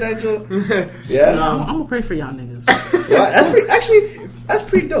 The Prudential. Yeah. I'm gonna pray for y'all niggas. Yeah, that's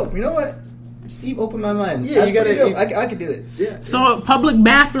pretty dope. You know what? Steve opened my mind. Yeah, you gotta. I could do it. Yeah. So public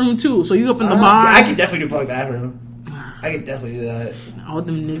bathroom too. So you up in the bar? I could definitely do public bathroom. I could definitely do that. All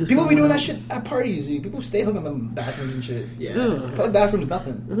them niggas. People be doing that shit at parties. Dude. People stay hooking up in bathrooms and shit. Yeah. Public bathrooms,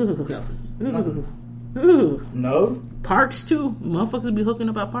 nothing. Nothing. Ooh. No, Parks too. Motherfuckers be hooking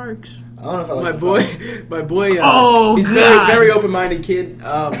up at parks. I don't know if I like My boy. Oh, he's God. very open-minded kid.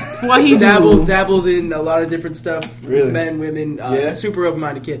 What he do? Dabbled in a lot of different stuff. Really? Men, women. Yeah? Super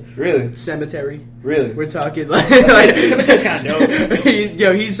open-minded kid. Really? Cemetery. Really? We're talking like Cemetery's kind of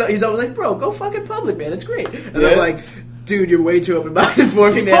dope. He's always like, bro, go fucking public, man. It's great. And Yeah? I'm like, dude, you're way too open-minded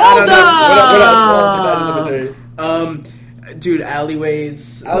for me, man. Hold I don't know. What else besides the cemetery? Dude,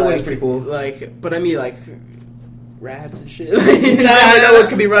 alleyways. Alleyway's like, pretty cool. Like, but I mean, like, rats and shit. You never know what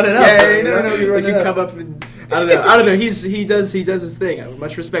could be running up. Yeah, you never know what could be running It could up. come up and, I don't know. He does his thing.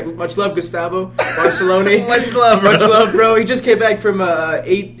 Much respect, much love, Gustavo Barcelona. Much love, bro. Much love, bro. He just came back from a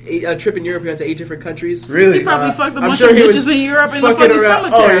trip in Europe. He went to 8 different countries. Really? He probably fucked a I'm bunch sure of he was bitches in Europe in the fucking fucking around.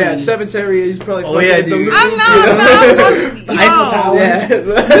 cemetery. Oh yeah, cemetery. He's probably. Oh, yeah, fucking the dude. Louvre, I'm not. The Eiffel Tower. Yeah.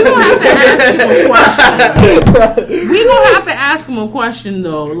 We gonna have to ask him a question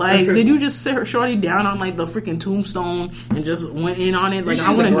though. Like, did you just sit shorty down on like the freaking tombstone and just went in on it? Like, I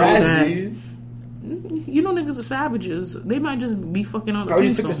want to know that. dude. You know, niggas are savages. They might just be fucking on the Probably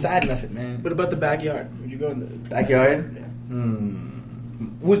just took tombstone. the side method, man. What about the backyard? Would you go in the Backyard?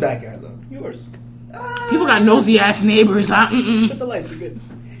 Whose backyard, though? yours? People got nosy ass neighbors. Shut the lights. You're good.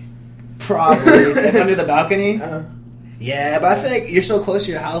 Probably. Like under the balcony? Uh-huh. Yeah, but I feel like you're so close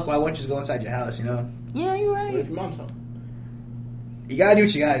to your house, why wouldn't you just go inside your house, you know? Yeah, you're What if right. your mom's home? You gotta do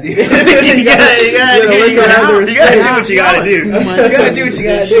what you gotta do. you Yeah, gotta do Yeah, what you gotta do. too much. You gotta do what you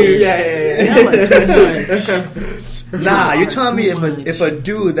gotta do. Yeah. Y'all are too much. Nah, you're telling me Too much. if a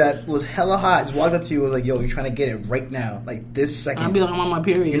dude that was hella hot just walked up to you and was like, yo, you're trying to get it right now, like this second. I'll be like, I'm on my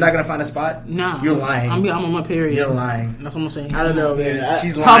period. You're not gonna find a spot? Nah. You're lying. I'm on my period. You're lying. That's what I'm saying. I don't know, man.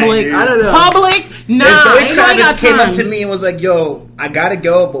 She's lying. Public. Dude. I don't know. Public. Nah. If Zoe ain't nobody Kravitz got came up time. to me and was like, yo, I gotta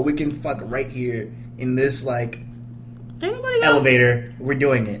go, but we can fuck right here in this like Ain't nobody got elevator. We're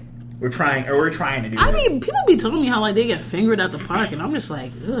doing it. We're trying to do I it. mean, people be telling me how like they get fingered at the park, and I'm just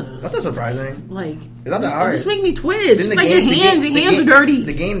like, ugh. That's not surprising. Like, It's not that it hard. just make me twitch. Didn't It's the like game- your hands are the dirty.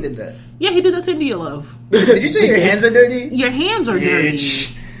 The game did that. Yeah, he did that to India Love. Did you say your hands are dirty? Your hands are dirty.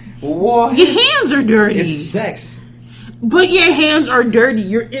 Bitch. What? Your hands are dirty. It's sex. But your hands are dirty.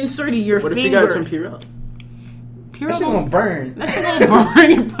 You're inserting your What if finger. you got some Purell? Pure That shit gonna burn. That shit gonna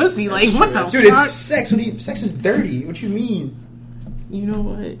burn your pussy. Like, what the Dude, fuck? it's sex. Sex is dirty. What you mean? You know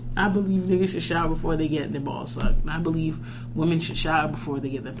what? I believe niggas should shower before they get their balls sucked. And I believe women should shower before they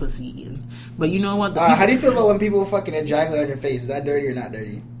get their pussy eaten. But you know what? The How do you feel about when people fucking ejaculate on your face? Is that dirty or not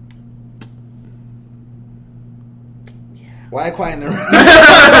dirty? Why quiet in the room?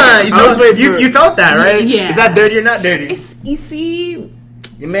 you felt that, right? Yeah. Is that dirty or not dirty? It's, you see,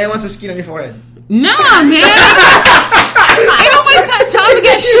 Your man wants to skeet on your forehead. nah, man. Ain't nobody time to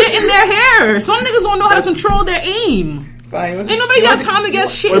get shit in their hair. Some niggas don't know how to control their aim. Fine. Ain't nobody got time to get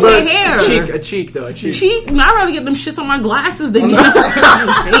shit in What their about hair. A cheek though. A cheek. Cheek? I'd rather get them shits on my glasses than get them on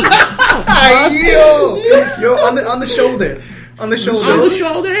my face. Yo, on the shoulder. On the shoulder. On the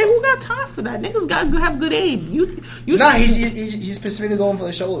shoulder. Hey, who got time for that? Niggas got to have good aim. You. Nah, he's specifically going for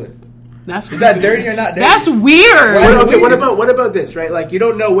the shoulder. That's Is that dirty or not dirty? That's weird. Okay, what about this, right? Like, you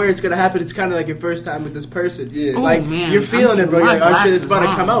don't know where it's gonna happen. It's kind of like your first time with this person. Yeah. Oh, Like, man. you're feeling I'm it, bro. You're keeping like, my oh shit, it's about to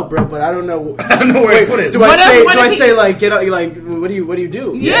glasses come on. out, bro. But I don't know. I don't know where to put it. Do What I if say he- like get out? Like, what do you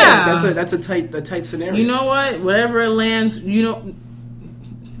do? Yeah. that's a tight scenario. You know what? Whatever it lands,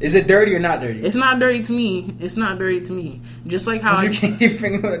 Is it dirty or not dirty? it's not dirty to me. It's not dirty to me. Just like how You can't get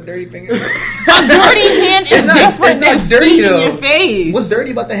finger with a dirty finger. a dirty hand is It's not- different than it's not dirty, skeet in though. your face. What's dirty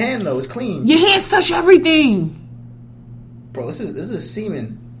about the hand though? It's clean. Your hands touch everything. Bro, this is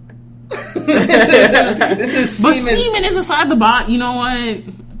semen. this is But semen. semen is inside the bot. You know what?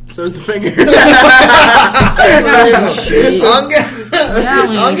 So is the finger. Shit. I don't get, Y'all ain't I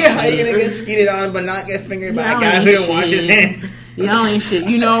don't get how shit. you're gonna get skeeted on but not get fingered by a Y'all guy ain't who didn't wash his shit. hand. Y'all ain't shit.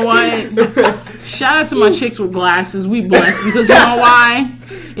 You know what? Shout out to my chicks with glasses. We blessed because you know why?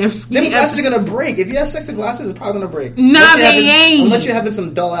 If Them glasses are gonna break. If you have sex with glasses, it's probably gonna break. Nah, Unless you're they having- ain't. Unless you're having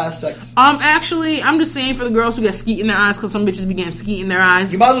some dull ass sex. actually, I'm just saying for the girls who get skeet in their eyes because some bitches be getting skeet in their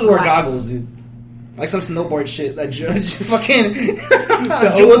eyes. You might as well wear Like, goggles, dude. Like some snowboard shit that fucking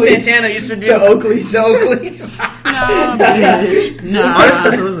Joel Santana used to do. The Oakleys. The Oakleys. Nah, bitch. Nah.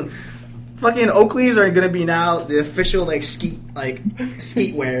 Honestly, listen. Fucking Oakleys are gonna be now the official skeet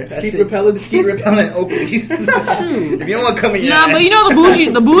wear. That's Skeet it. repellent? Skeet repellent Oakleys. If you don't want to come in your Nah, ass, but you know the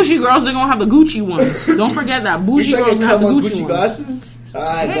bougie girls, they're gonna have the Gucci ones. Don't forget that. you Bougie sure I girls can gonna have come the on Gucci Gucci ones. glasses?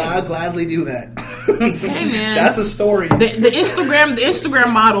 I'll gladly do that. man. That's a story. The Instagram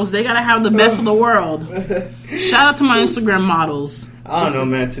models, they gotta have the best of the world. Shout out to my Instagram models. I don't know,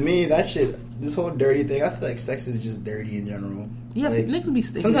 man. To me, that shit this whole dirty thing. I feel like sex is just dirty in general. Yeah, like, niggas be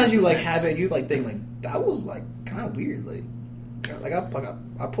sticking. Sometimes you like sex. have it. You like think like that was like kind of weird. Like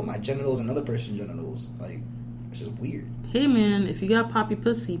I put my genitals in another person's genitals. Like it's just weird. Hey man, if you got poppy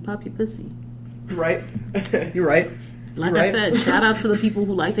pussy, pop your pussy. You're right. You're right. Like You're I right. said, shout out to the people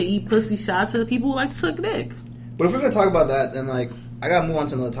who like to eat pussy. Shout out to the people who like to suck dick. But if we're gonna talk about that, then like I gotta move on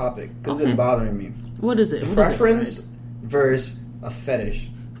to another topic because it's been bothering me. What is it? What Preference is it, versus a fetish.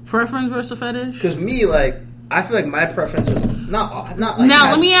 preference versus fetish? Because me, like, I feel like my preference is not like. Now,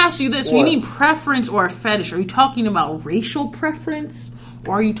 let me ask you this. When What? you mean preference or a fetish, are you talking about racial preference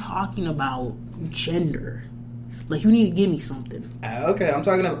or are you talking about gender? Like, you need to give me something. Okay, I'm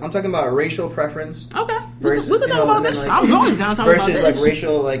talking about racial preference. Okay. Versus, we can you talk know, about and then, this. like, I'm always down to talk about Versus this. like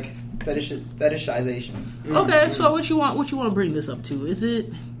racial like fetishization. Okay, so what you want to bring this up to? Is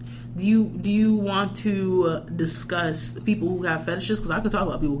it do you want to discuss people who have fetishes? Because I could talk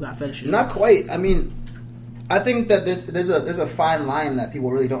about people who got fetishes. Not quite. I mean, I think that there's a fine line that people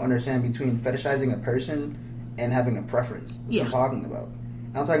really don't understand between fetishizing a person and having a preference. That's what I'm talking about.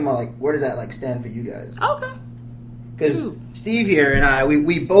 I'm talking about like where does that like stand for you guys? Okay. Because Steve here and I,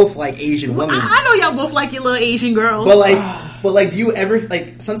 we both like Asian women. I know y'all both like your little Asian girls. But like, do you ever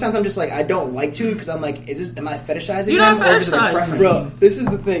like? Sometimes I'm just like, I don't like to because I'm like, am I fetishizing You're them not or is it a fetishizing. preference? Bro, this is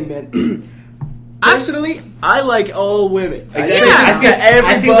the thing, man. Personally, I like all women. Exactly. Yes. I got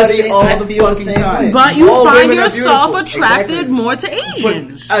everybody all the fucking time. way. but you All find women are yourself beautiful. attracted Exactly. more to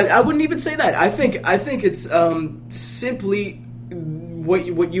Asians. But I wouldn't even say that. I think it's simply what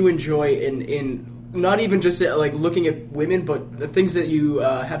you enjoy in not even just like looking at women, but the things that you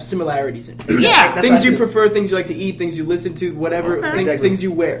have similarities in. Yeah. That's Things how I you feel. prefer, things you like to eat, things you listen to, whatever, Okay. Exactly. things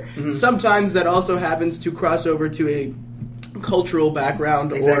you wear. Sometimes that also happens to cross over to a cultural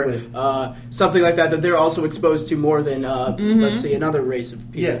background Exactly. or something like that they're also exposed to more than let's say another race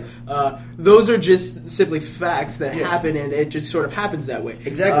of people. Those are just simply facts that happen, and it just sort of happens that way.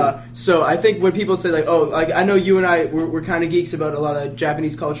 Exactly. So I think when people say like, oh, like I know you and I we're kind of geeks about a lot of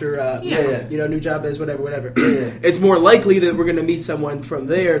Japanese culture, you know, New Japanese, whatever. It's more likely that we're going to meet someone from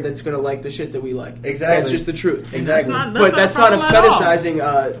there that's going to like the shit that we like. Exactly. That's just the truth. Exactly. But that's not a problem at all.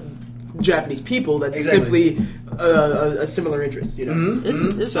 fetishizing Japanese people. That's Exactly. simply a similar interest, you know.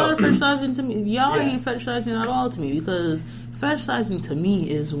 It's not a fetishizing to me. Y'all Yeah. ain't fetishizing at all to me because fetishizing to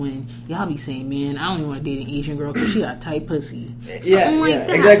me is when y'all be saying, man, I don't even want to date an Asian girl because she got tight pussy. Something like that.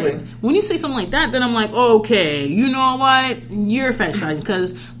 exactly. When you say something like that, then I'm like, okay, you know what? You're fetishizing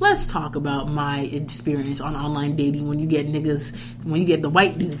because let's talk about my experience on online dating when you get the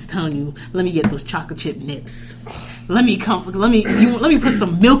white dudes telling you, let me get those chocolate chip nips. Let me put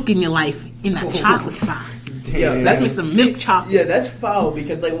some milk in your life in that chocolate sauce. Yeah, Let's make some milk chocolate. Yeah, that's foul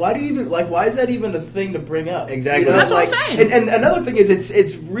because like why is that even a thing to bring up? Exactly. You know, That's what like, I'm saying. And another thing is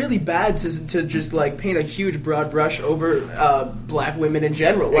it's really bad to just like paint a huge broad brush over black women in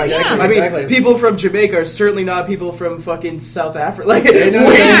general. Like Exactly, I mean, exactly. people from Jamaica are certainly not people from fucking South Africa. Like no,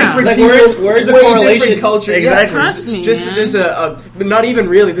 way yeah. different Like, people, where's the way correlation? different culture. Exactly. Yeah. Trust me, Just man. there's but not even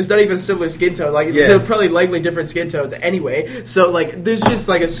really. There's not even a similar skin tone. Like Yeah. they're probably likely different skin tones anyway. So like there's just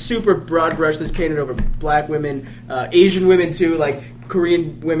like a super broad brush that's painted over black women, Asian women too. Like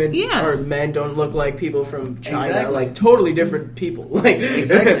Korean women Yeah. or men don't look like people from China. Exactly. Like totally different people. Like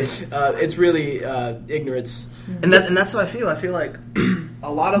Exactly. it's really ignorance. And that's how I feel. I feel like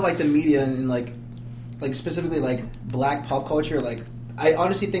A lot of like the media and like specifically like black pop culture, like I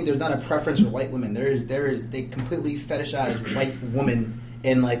honestly think there's not a preference for white women. They completely fetishize white women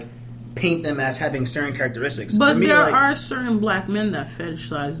and like paint them as having certain characteristics. But For me, there like, are certain black men that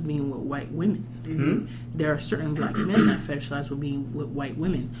fetishize being with white women. There are certain black men that fetishize with being with white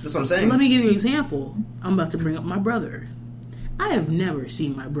women. That's what I'm saying. Let me give you an example. I'm about to bring up my brother. I have never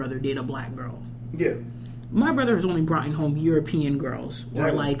seen my brother date a black girl. Yeah. My brother has only brought in home European girls or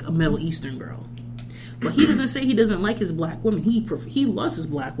Exactly. like a Middle Eastern girl. But he doesn't say he doesn't like his black women. He loves his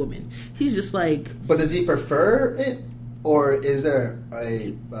black women. He's just like, But does he prefer it, or is there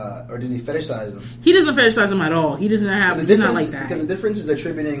or does he fetishize them? he doesn't fetishize them at all. He doesn't have, The he's not difference, like that. because the difference is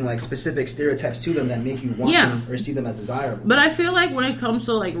attributing like specific stereotypes to them that make you want Yeah. them or see them as desirable. But I feel like when it comes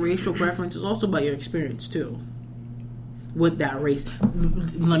to like racial preference, it's also about your experience too. With that race,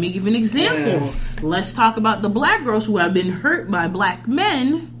 let me give you an example. Let's talk about the black girls who have been hurt by black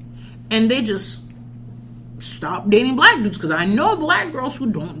men, and they just stop dating black dudes. Because I know black girls who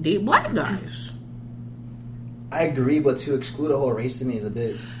don't date black guys. I agree, but to exclude a whole race to me is a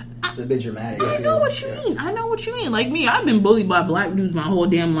bit dramatic. I feel. know what you Yeah. mean. I know what you mean. Like me, I've been bullied by black dudes my whole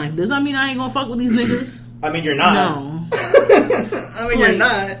damn life. Does that mean I ain't gonna fuck with these niggas? I mean, you're not. No. I mean, you're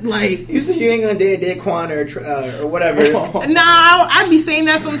not. Like, You said you ain't gonna date Daquan or whatever. nah, I'd be saying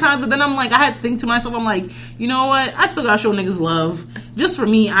that sometimes, but then I'm like, I had to think to myself, I'm like, you know what? I still gotta show niggas love. Just for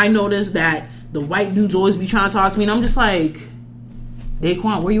me, I noticed that the white dudes always be trying to talk to me, and I'm just like,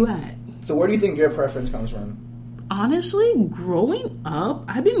 Daquan, where you at? So where do you think your preference comes from? Honestly, growing up,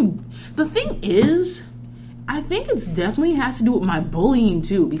 the thing is, I think it's definitely has to do with my bullying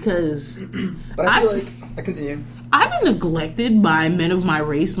too, because But I feel like I continue. I've been neglected by men of my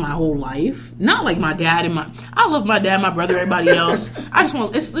race my whole life. Not like my dad I love my dad, my brother, everybody else.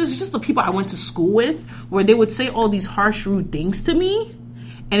 It's just the people I went to school with, where they would say all these harsh, rude things to me,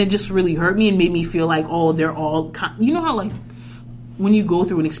 and it just really hurt me and made me feel like, oh, they're all, you know how like when you go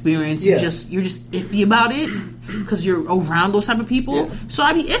through an experience, Yeah. you're just iffy about it because you're around those type of people. Yeah. So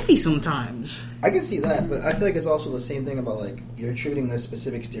I be iffy sometimes. I can see that, but I feel like it's also the same thing about like you're attributing this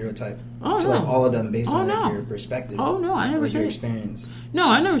specific stereotype Oh, to like no. all of them based Oh, on like no. your perspective. Oh, no, I never like your said it. experience. No,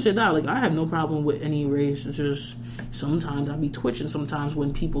 I never said that. Like, I have no problem with any race. It's just sometimes I be twitching sometimes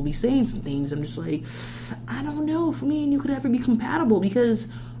when people be saying some things. I'm just like, I don't know if me and you could ever be compatible, because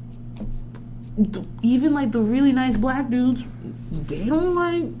even like the really nice black dudes, they're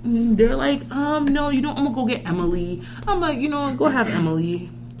like, no, you don't, I'm gonna go get Emily. I'm like, you know, go have Emily.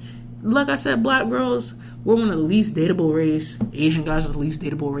 Like I said, black girls, we're one of the least dateable race. Asian guys are the least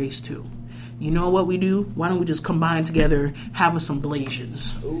dateable race too. You know what we do? Why don't we just combine together, have us some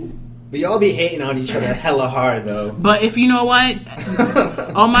Blasians? But y'all be hating on each other hella hard though. But if you know what,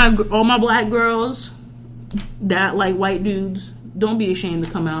 all my black girls that like white dudes, don't be ashamed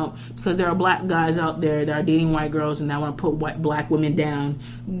to come out, because there are black guys out there that are dating white girls and that want to put black women down.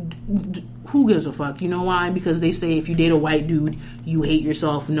 Who gives a fuck? You know why? Because they say if you date a white dude, you hate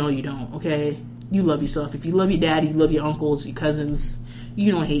yourself. No, you don't. Okay, you love yourself. If you love your daddy, you love your uncles, your cousins.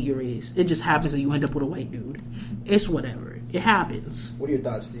 You don't hate your race. It just happens that you end up with a white dude. It's whatever. It happens. What are your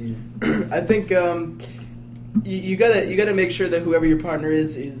thoughts, Steve? I think you gotta make sure that whoever your partner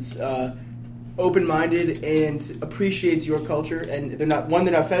is open-minded and appreciates your culture, and they're not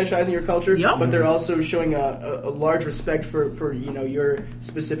fetishizing your culture, Yep. but they're also showing a large respect for you know your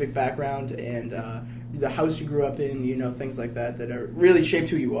specific background and the house you grew up in, you know, things like that are really shaped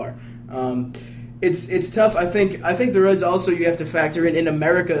who you are. It's tough. I think there is also, you have to factor in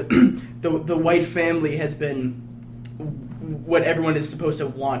America, the white family has been what everyone is supposed to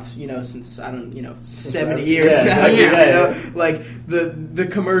want, you know, since 70 years now. exactly. You Yeah. know? Like the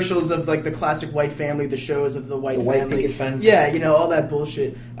commercials of like the classic white family, the shows of the white The white family, picket fence. yeah, you know, all that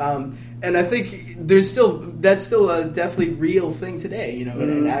bullshit. And I think that's still a definitely real thing today, you know,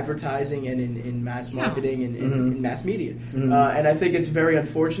 in advertising and in mass marketing and in mass media. And I think it's very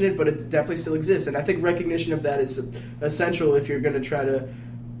unfortunate, but it definitely still exists. And I think recognition of that is essential if you're going to try to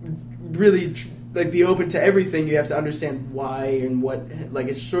really be open to everything. You have to understand why and what, like,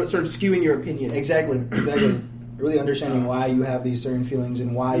 it's sort of skewing your opinion. Exactly. Really understanding why you have these certain feelings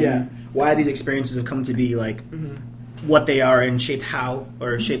and why why these experiences have come to be like what they are and shaped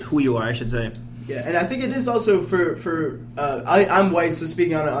who you are, I should say. Yeah, and I think it is also for I'm white, so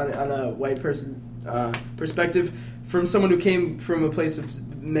speaking on a white person perspective, from someone who came from a place of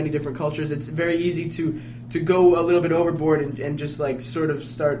many different cultures, it's very easy to go a little bit overboard and just like sort of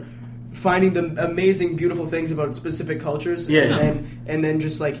start finding the amazing, beautiful things about specific cultures, and then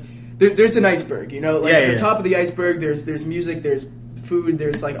just like there's an iceberg, you know, like at the top of the iceberg, there's music, there's food,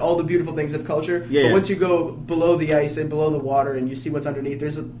 there's like all the beautiful things of culture. But once you go below the ice and below the water and you see what's underneath,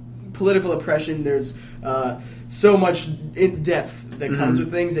 there's a political oppression. There's so much in depth that comes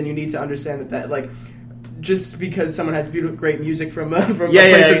with things, and you need to understand that like just because someone has great music from a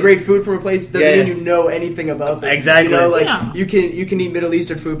place or great food from a place doesn't mean you know anything about them. Exactly. You know, like you can eat Middle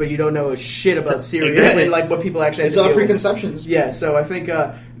Eastern food, but you don't know shit about Syria and like what people actually. It's all preconceptions. Yeah, so I think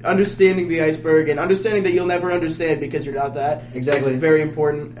understanding the iceberg and understanding that you'll never understand because you're not that is very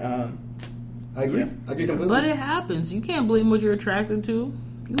important. I agree. I agree completely. But it happens. You can't blame what you're attracted to.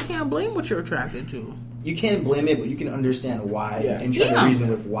 You can't blame what you're attracted to. You can't blame it, but you can understand why and try to reason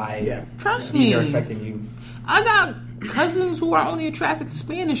with why Trust these me. are affecting you. I got cousins who are only attracted to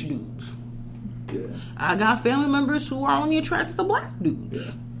Spanish dudes. Yeah. I got family members who are only attracted to black dudes.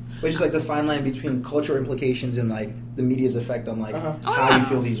 Yeah. But it's just like the fine line between cultural implications and like the media's effect on like Oh, how you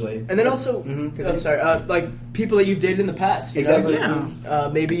feel these ways. And then also, I'm sorry, like people that you've dated in the past. You Exactly. know?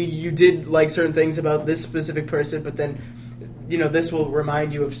 Maybe you did like certain things about this specific person, but then, you know, this will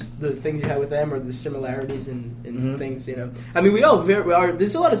remind you of the things you had with them or the similarities in things, you know. I mean, we are,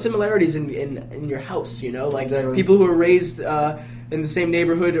 there's a lot of similarities in your house, you know. Like people who are raised in the same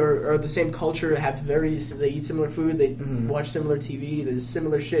neighborhood or the same culture they eat similar food, they watch similar TV, there's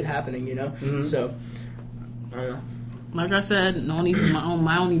similar shit happening, you know. So, I don't know. Like I said, my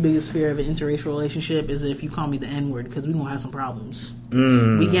only biggest fear of an interracial relationship is if you call me the N-word, because we're going to have some problems.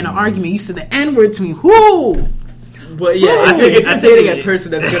 We get in an argument, you said the N-word to me. Whoo! But yeah, if you're dating a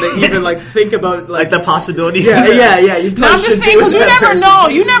person that's going to even, like, think about, like the possibility. Yeah. You no, I'm just saying, because you never know.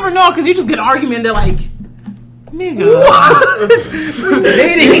 You never know, because you just get an argument, they're like, nigga.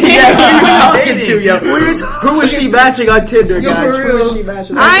 Dating? Yeah, who are you talking to, yo? Who was she matching on Tinder, guys? For Who was real. she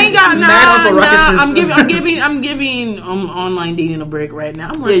matching? I ain't got Ruckus I'm giving online dating a break right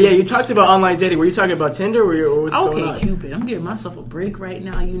now. I'm like, Yeah. You talked about online dating. Were you talking about Tinder or what's going on? Okay, Cupid. I'm giving myself a break right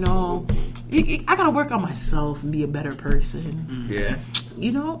now. You know, I gotta work on myself and be a better person. Yeah.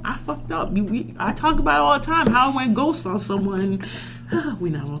 You know, I fucked up. I talk about it all the time. How I went ghost on someone.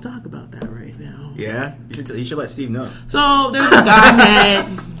 We're not gonna talk about that right now. Yeah. You should let Steve know. So there's a guy that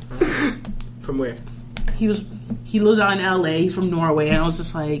From where? he lives out in LA. He's from Norway, and I was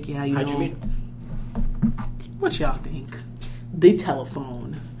just like, yeah, you How'd know. you meet him? What y'all think? The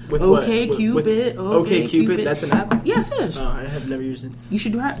telephone. With Okay, what? Cupid. Okay, Cupid. That's an app? Yes, it is. Oh, I have never used it. You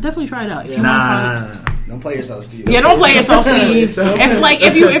should definitely try it out. If you Nah. Don't play yourself, Steve. Yeah, don't play yourself, Steve. yourself.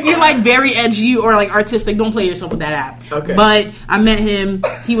 if you're like very edgy or like artistic, don't play yourself with that app. Okay. But I met him.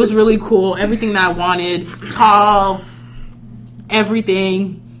 He was really cool. Everything that I wanted. Tall.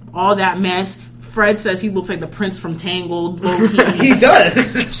 Everything. All that mess. Fred says he looks like the prince from Tangled. He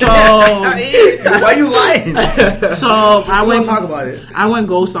does. So Why you lying? so I We'll went talk about it. I went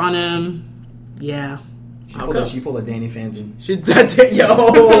ghost on him. Yeah. She pulled a Danny Phantom. She did yo. I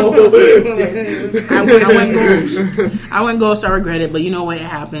went ghost. I went ghost. I regret it, but you know what? It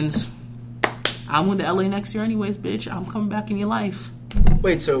happens. I went to LA next year, anyways, bitch. I'm coming back in your life.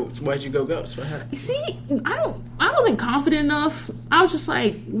 Wait, so why'd you go ghost? What happened? You see, I wasn't confident enough. I was just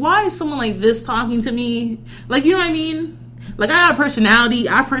like, why is someone like this talking to me? Like, you know what I mean? Like, I got a personality.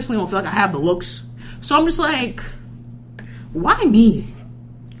 I personally don't feel like I have the looks. So I'm just like, why me?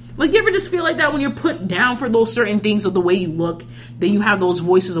 Like, you ever just feel like that when you're put down for those certain things of the way you look, then you have those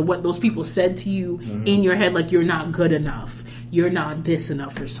voices of what those people said to you in your head, like you're not good enough, you're not this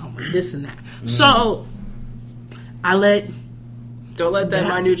enough for someone, this and that. So Don't let that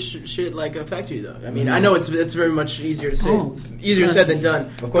minute shit like affect you, though. I mean, I know it's very much easier to say, easier said than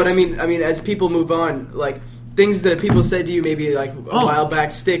done. But I mean, as people move on, like things that people said to you maybe like a while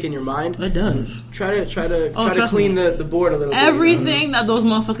back stick in your mind. It does. Try to clean the board a little bit. Everything that those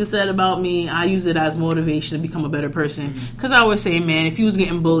motherfuckers said about me, I use it as motivation to become a better person. Because I always say, man, if you was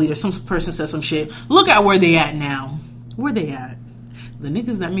getting bullied or some person said some shit, look at where they at now. Where they at? The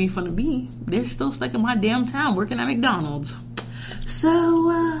niggas that made fun of me, they're still stuck in my damn town working at McDonald's.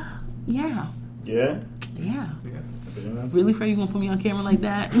 So, yeah. Yeah? Yeah. Really, Fred, you gonna put me on camera like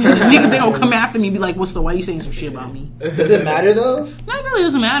that? Niggas, they gonna come after me and be like, why you saying some shit about me? Does it matter, though? No, it really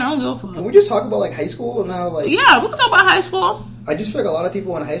doesn't matter. I don't give a fuck. Can we just talk about, like, high school now? Like, Yeah, we can talk about high school. I just feel like a lot of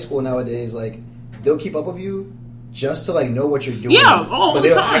people in high school nowadays, like, they'll keep up with you just to, like, know what you're doing. Yeah, all but the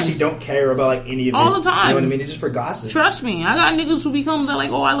they time. actually don't care about, like, any of it. All the time. You know what I mean? It's just for gossip. Trust me, I got niggas who become, they're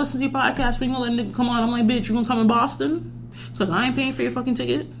like, oh, I listen to your podcast, we gonna let a nigga come on. I'm like, bitch, you gonna come in Boston? Because I ain't paying for your fucking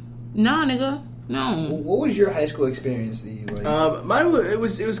ticket. Nah, nigga. No. What was your high school experience, Steve? Like, Mine it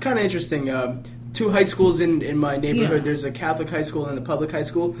was kind of interesting. Two high schools in my neighborhood. Yeah. There's a Catholic high school and a public high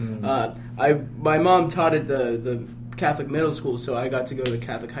school. My mom taught at the Catholic middle school, so I got to go to the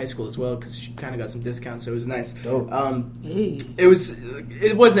Catholic high school as well because she kind of got some discounts, so it was nice. Dope. Hey.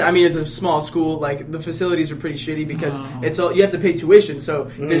 It wasn't. I mean, it's a small school. Like the facilities are pretty shitty because it's all you have to pay tuition, so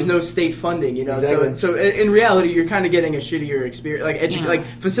there's no state funding. You know, Exactly. so in reality, you're kind of getting a shittier experience. Like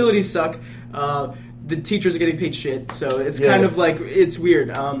facilities suck. The teachers are getting paid shit, so it's kind of like it's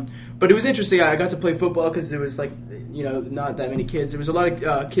weird. But it was interesting. I got to play football because there was like not that many kids. There was a lot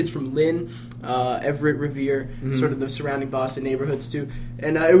of kids from Lynn, Everett, Revere, sort of the surrounding Boston neighborhoods too.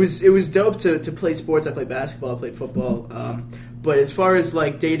 And it was dope to play sports. I played basketball. I played football. But as far as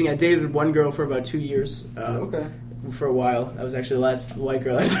like dating, I dated one girl for about 2 years. okay. For a while, that was actually the last white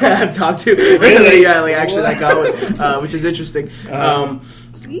girl I've talked to. Really? Yeah, like actually that got with, which is interesting.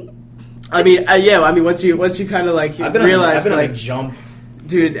 See? I mean, once you kind of like realize, I've been like, on a jump.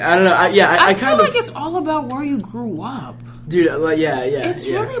 dude, I don't know. I feel kind like of, it's all about where you grew up. dude, like, yeah. It's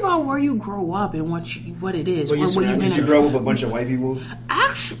really about where you grow up and what it is. What you or what surround you've Did you been grow up with a bunch of white people?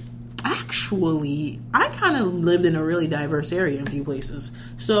 Actually, I kind of lived in a really diverse area in a few places.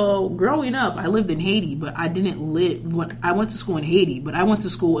 So, growing up, I lived in Haiti, but I didn't live... I went to school in Haiti, but I went to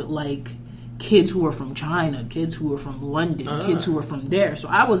school with, like, kids who were from China, kids who were from London, kids who were from there. So,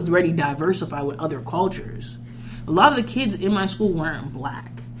 I was already diversified with other cultures. A lot of the kids in my school weren't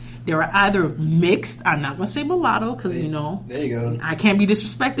black. They were either mixed. I'm not going to say mulatto because, There you go. I can't be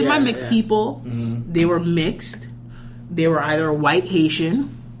disrespecting my mixed people. They were mixed. they were either white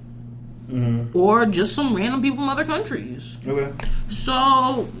Haitian or just some random people from other countries. Okay.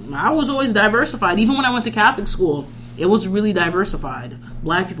 So I was always diversified. Even when I went to Catholic school, it was really diversified.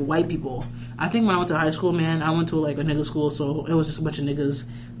 Black people, white people. I think when I went to high school, man, I went to like a nigga school, so it was just a bunch of niggas.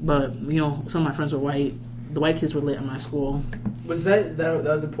 But you know, some of my friends were white. The white kids were lit at my school. Was that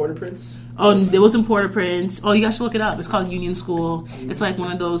was in Port-au-Prince? Oh, it was in Port-au-Prince. Oh, you guys should look it up. It's called Union School. It's like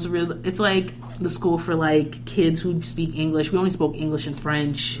one of those real. It's like the school for like kids who speak English. We only spoke English and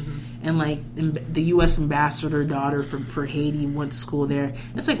French. And like the U.S. ambassador daughter for Haiti went to school there.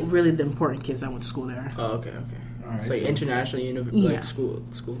 It's like really the important kids that went to school there. Oh, okay. All right, It's like international school.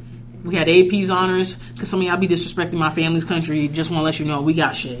 We had AP's honors because some of y'all be disrespecting my family's country. Just want to let you know we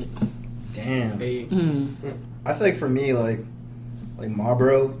got shit. Damn. Hey. I feel like for me, like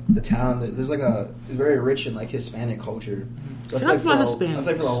Marlboro, the town, there's like it's very rich in like Hispanic culture. So I feel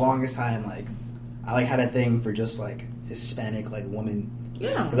like for the longest time, like I like had a thing for just like Hispanic like woman.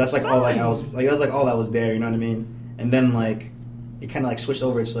 Yeah, 'cause that's like all like I was like that was like all that was there. You know what I mean? And then like it kind of like switched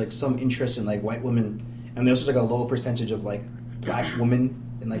over to like some interest in like white women, and there's just like a low percentage of like black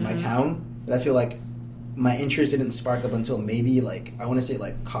women in like my town. But I feel like my interest didn't spark up until maybe like I want to say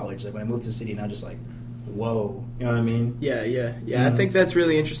like college. Like when I moved to the city, and I was just like, whoa, you know what I mean? Yeah. I think that's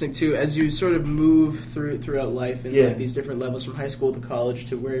really interesting too. As you sort of move throughout life and like these different levels from high school to college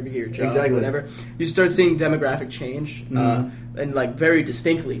to wherever you get your job, whatever, you start seeing demographic change, and like very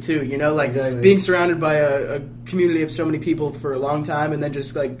distinctly too. You know, like being surrounded by a community of so many people for a long time, and then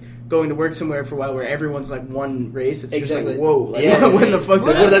just like going to work somewhere for a while where everyone's like one race. It's just like whoa, like when the fuck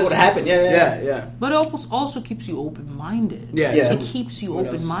did that would happen? Yeah. But it also keeps you open minded. Yeah. It keeps you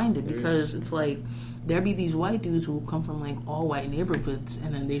open minded because it's like. There be these white dudes who come from like all white neighborhoods,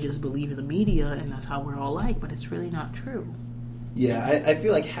 and then they just believe in the media, and that's how we're all like. But it's really not true. Yeah, I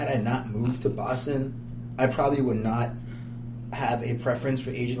feel like had I not moved to Boston, I probably would not have a preference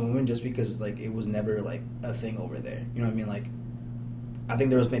for Asian women, just because like it was never like a thing over there. You know what I mean? Like, I think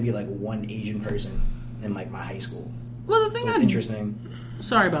there was maybe like one Asian person in like my high school. Well, the thing it's interesting.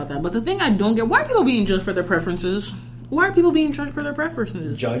 Sorry about that, but the thing I don't get: why are people being judged for their preferences? Why are people being judged for their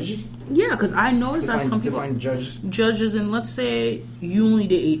preferences? Judged? Yeah, because I noticed that some people judges, and let's say you only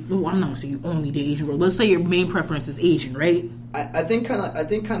date. Well, I'm not gonna say you only date Asian girls. Let's say your main preference is Asian, right? I think kind of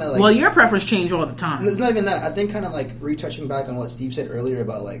like. Well, your preference change all the time. It's not even that. I think kind of like retouching back on what Steve said earlier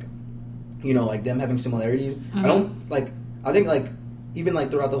about like, you know, like them having similarities. I don't like. I think like even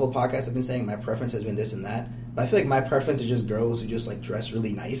like throughout the whole podcast, I've been saying my preference has been this and that. But I feel like my preference is just girls who just like dress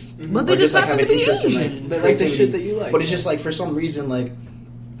really nice, but they just like have an interest in like they like the shit that you like. But it's just like for some reason, like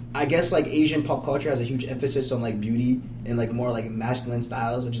I guess like Asian pop culture has a huge emphasis on like beauty and like more like masculine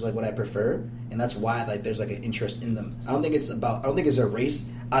styles, which is like what I prefer, and that's why like there's like an interest in them. I don't think it's a race.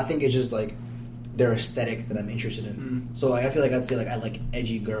 I think it's just like their aesthetic that I'm interested in. So like I feel like I'd say like I like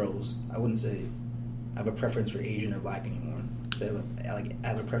edgy girls. I wouldn't say I have a preference for Asian or black anymore. So I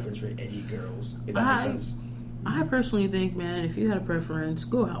have a preference for edgy girls. If that makes sense. I personally think, man, if you had a preference,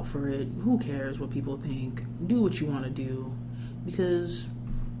 go out for it. Who cares what people think? Do what you want to do, because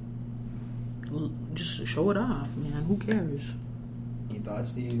just show it off, man. Who cares? Any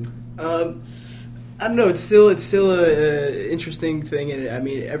thoughts, Steve? I don't know. It's still a interesting thing, and I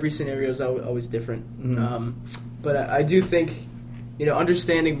mean, every scenario is always different. But I do think, you know,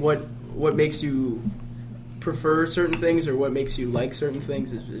 understanding what makes you prefer certain things or what makes you like certain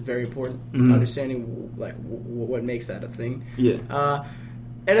things is very important. Understanding like what makes that a thing.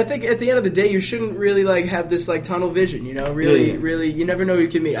 And I think at the end of the day, you shouldn't really like have this like tunnel vision. You know, really, you never know who you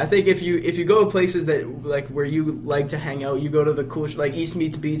can meet. I think if you go to places that like where you like to hang out, you go to the cool like East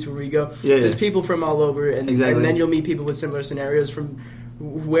Meets Beats where we go. There's people from all over, and then you'll meet people with similar scenarios from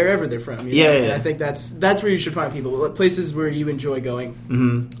wherever they're from. You know? And I think that's where you should find people, places where you enjoy going,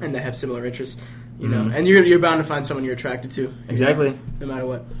 and that have similar interests. You know, and you're bound to find someone you're attracted to. Exactly. No matter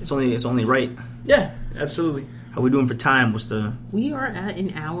what. It's only right. Yeah, absolutely. How we doing for time? We are at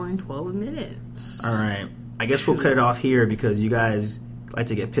 1 hour and 12 minutes. All right. I guess we'll cut it off here because you guys like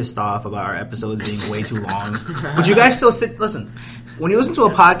to get pissed off about our episodes being way too long. But you guys still listen. When you listen to a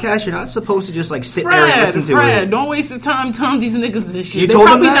podcast, you're not supposed to just like sit there and listen to it. Don't waste your time telling these niggas this shit. You told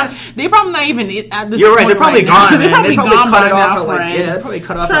them that? They probably not even at this You're right. They're probably gone, man. They probably cut it off at like they probably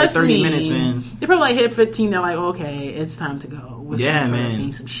cut off like 30 minutes, man. They probably like hit 15. They're like, okay, it's time to go. Man.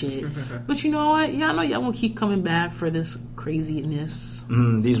 Seeing some shit. But you know what? Y'all know y'all gonna keep coming back for this craziness.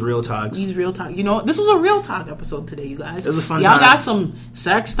 These real talks. You know, this was a real talk episode today, you guys. It was a fun Y'all time. got some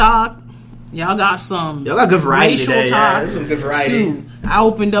sex talk. Y'all got some. Y'all got good variety racial today. talk. Yeah, there's some good variety. Shoot, I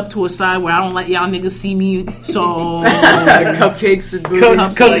opened up to a side where I don't let y'all niggas see me. So Cupcakes and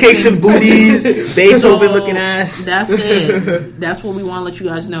booties. Cupcakes and booties. Beethoven looking ass. That's it. That's what we want to let you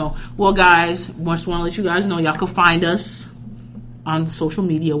guys know. Well, guys, just want to let you guys know y'all can find us on the social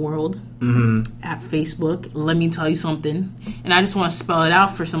media world at Facebook. Let me tell you something, and I just want to spell it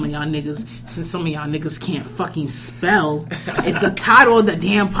out for some of y'all niggas, since some of y'all niggas can't fucking spell. It's the title of the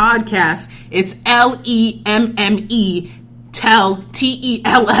damn podcast. It's LEMME. Tell TELLU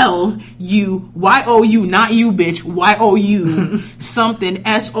not you bitch YOU something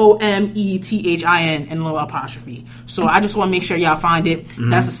SOMETHIN and a little apostrophe. So I just want to make sure y'all find it.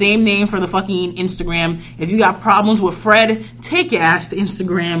 That's the same name for the fucking Instagram. If you got problems with Fred, take your ass to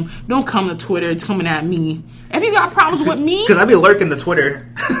Instagram. Don't come to Twitter. It's coming at me. If you got problems with me, because I be lurking the Twitter.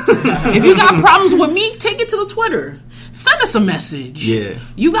 If you got problems with me, take it to the Twitter. Send us a message. Yeah.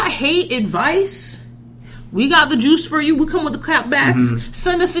 You got hate advice? We got the juice for you. We come with the clapbacks.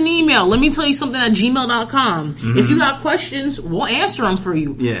 Send us an email. Let me tell you something at gmail.com. If you got questions, we'll answer them for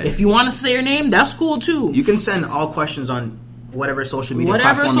you. Yeah. If you want to say your name, that's cool too. You can send all questions on whatever social media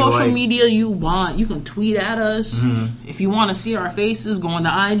Whatever platform social you like. media you want. You can tweet at us. If you want to see our faces, go on the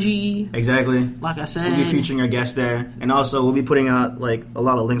IG. Exactly. Like I said. We'll be featuring our guests there. And also, we'll be putting out like a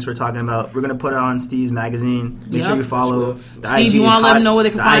lot of links we're talking about. We're going to put it on Steve's magazine. Make sure you follow. The Steve, IG you want to let hot. them know where they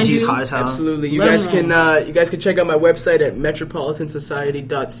can the find IG you? is hot as hell. Absolutely. You Let guys them can check out my website at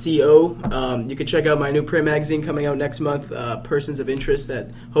metropolitansociety.co. You can check out my new print magazine coming out next month, Persons of Interest,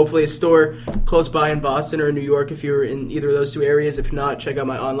 at hopefully a store close by in Boston or in New York if you're in either of those two areas. If not, check out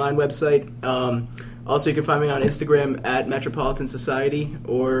my online website. Also, you can find me on Instagram at Metropolitan Society,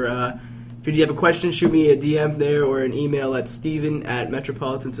 or if you have a question, shoot me a DM there or an email at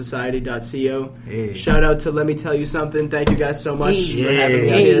steven@metropolitansociety.co. Hey. Shout out to Let Me Tell You Something. Thank you guys so much Hey. for having me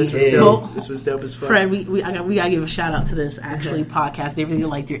on Hey. here. This was Hey. dope. Well, This was dope as fuck. Fred, we gotta give a shout out to this podcast. They really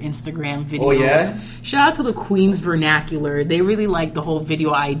liked your Instagram videos. Oh, yeah? Shout out to the Queen's Vernacular. They really like the whole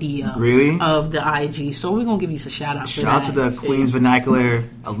video idea Really? of the IG. So we're gonna give you a shout out. Shout out to the Queen's Vernacular.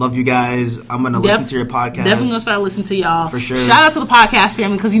 I love you guys. I'm going to listen to your podcast. Definitely gonna start listening to y'all. For sure. Shout out to the podcast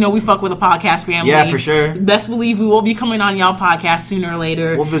family, because we fuck with the podcast family. Yeah, for sure. Best believe we will be coming on y'all podcast sooner or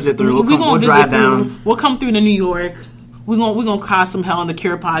later. We'll visit through. We'll We'll drive down. We'll come through to New York. We're gonna cause some hell on the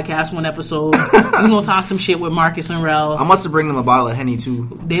Cure podcast one episode. We're gonna talk some shit with Marcus and Rel. I'm about to bring them a bottle of Henny, too.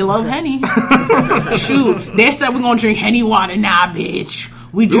 They love Henny. Shoot, they said we're gonna drink Henny water. Nah, bitch.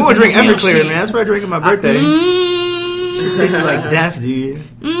 We You want to drink real Everclear, shit. man. That's what I drink on my birthday. It tastes like death, dude.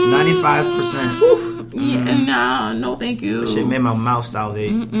 95%. Yeah, nah, no, thank you. Shit made my mouth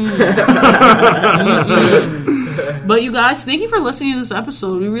salivate. But you guys, thank you for listening to this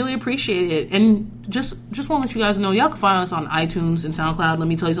episode. We really appreciate it. And just want to let you guys know, y'all can find us on iTunes and SoundCloud. Let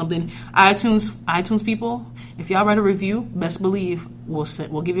me tell you something. iTunes people, if y'all write a review, best believe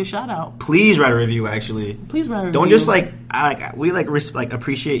we'll give you a shout out. Please write a review, actually. Please write a review. Don't just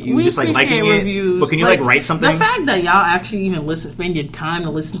appreciate you We just appreciate liking reviews. it. But can you write something? The fact that y'all actually even spend your time to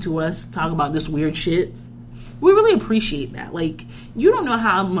listen to us talk about this weird shit, we really appreciate that. Like, you don't know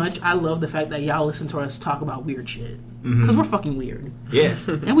how much I love the fact that y'all listen to us talk about weird shit. Because we're fucking weird. Yeah.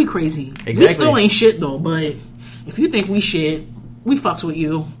 And we crazy. Exactly. We still ain't shit, though, but if you think we shit, we fucks with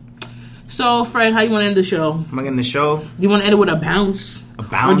you. So, Fred, how you want to end the show? Am I getting the show? Do you want to end it with a bounce? A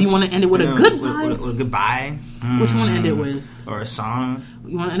bounce? Or do you want to end it with a goodbye? With a goodbye? What you want to end it with? Or a song?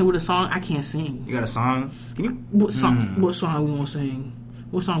 You want to end it with a song? I can't sing. You got a song? Can you? What song? What song we gonna sing?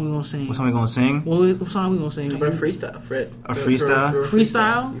 What song we gonna sing? What song we gonna sing? What song we gonna sing? How about a freestyle, Fred? A freestyle?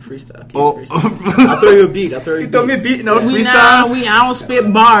 Freestyle? You freestyle. Oh. I'll throw you a beat. You throw me a beat? No, I freestyle? don't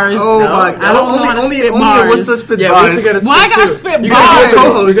spit bars. Oh No. my god. I don't know how to spit bars. What's the spit Yeah, bars? we gotta Why I gotta too. spit You bars? gotta open it.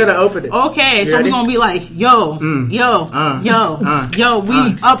 Co-host. You gotta open it. Okay, You so ready? we're gonna be like, we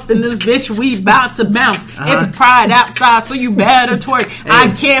up in this bitch, we about to bounce. It's Pride outside, so you better twerk. I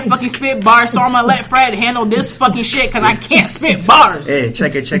can't fucking spit bars, so I'm gonna let Fred handle this fucking shit, cause I can't spit bars. Hey,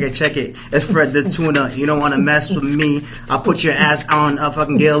 check it. It's Fred the Tuna. You don't wanna mess with me. I'll put your ass on a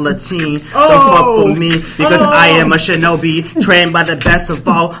fucking guillotine. Don't fuck with me, because I am a shinobi, trained by the best of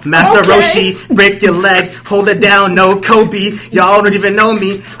all. Master Okay. Roshi, break your legs, hold it down, no Kobe. Y'all don't even know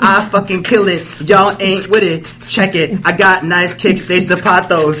me. I fucking kill it. Y'all ain't with it. Check it. I got nice kicks, they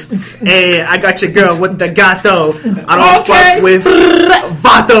zapatos. Hey, I got your girl with the gato. I don't Okay. fuck with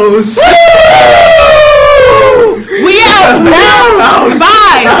vatos.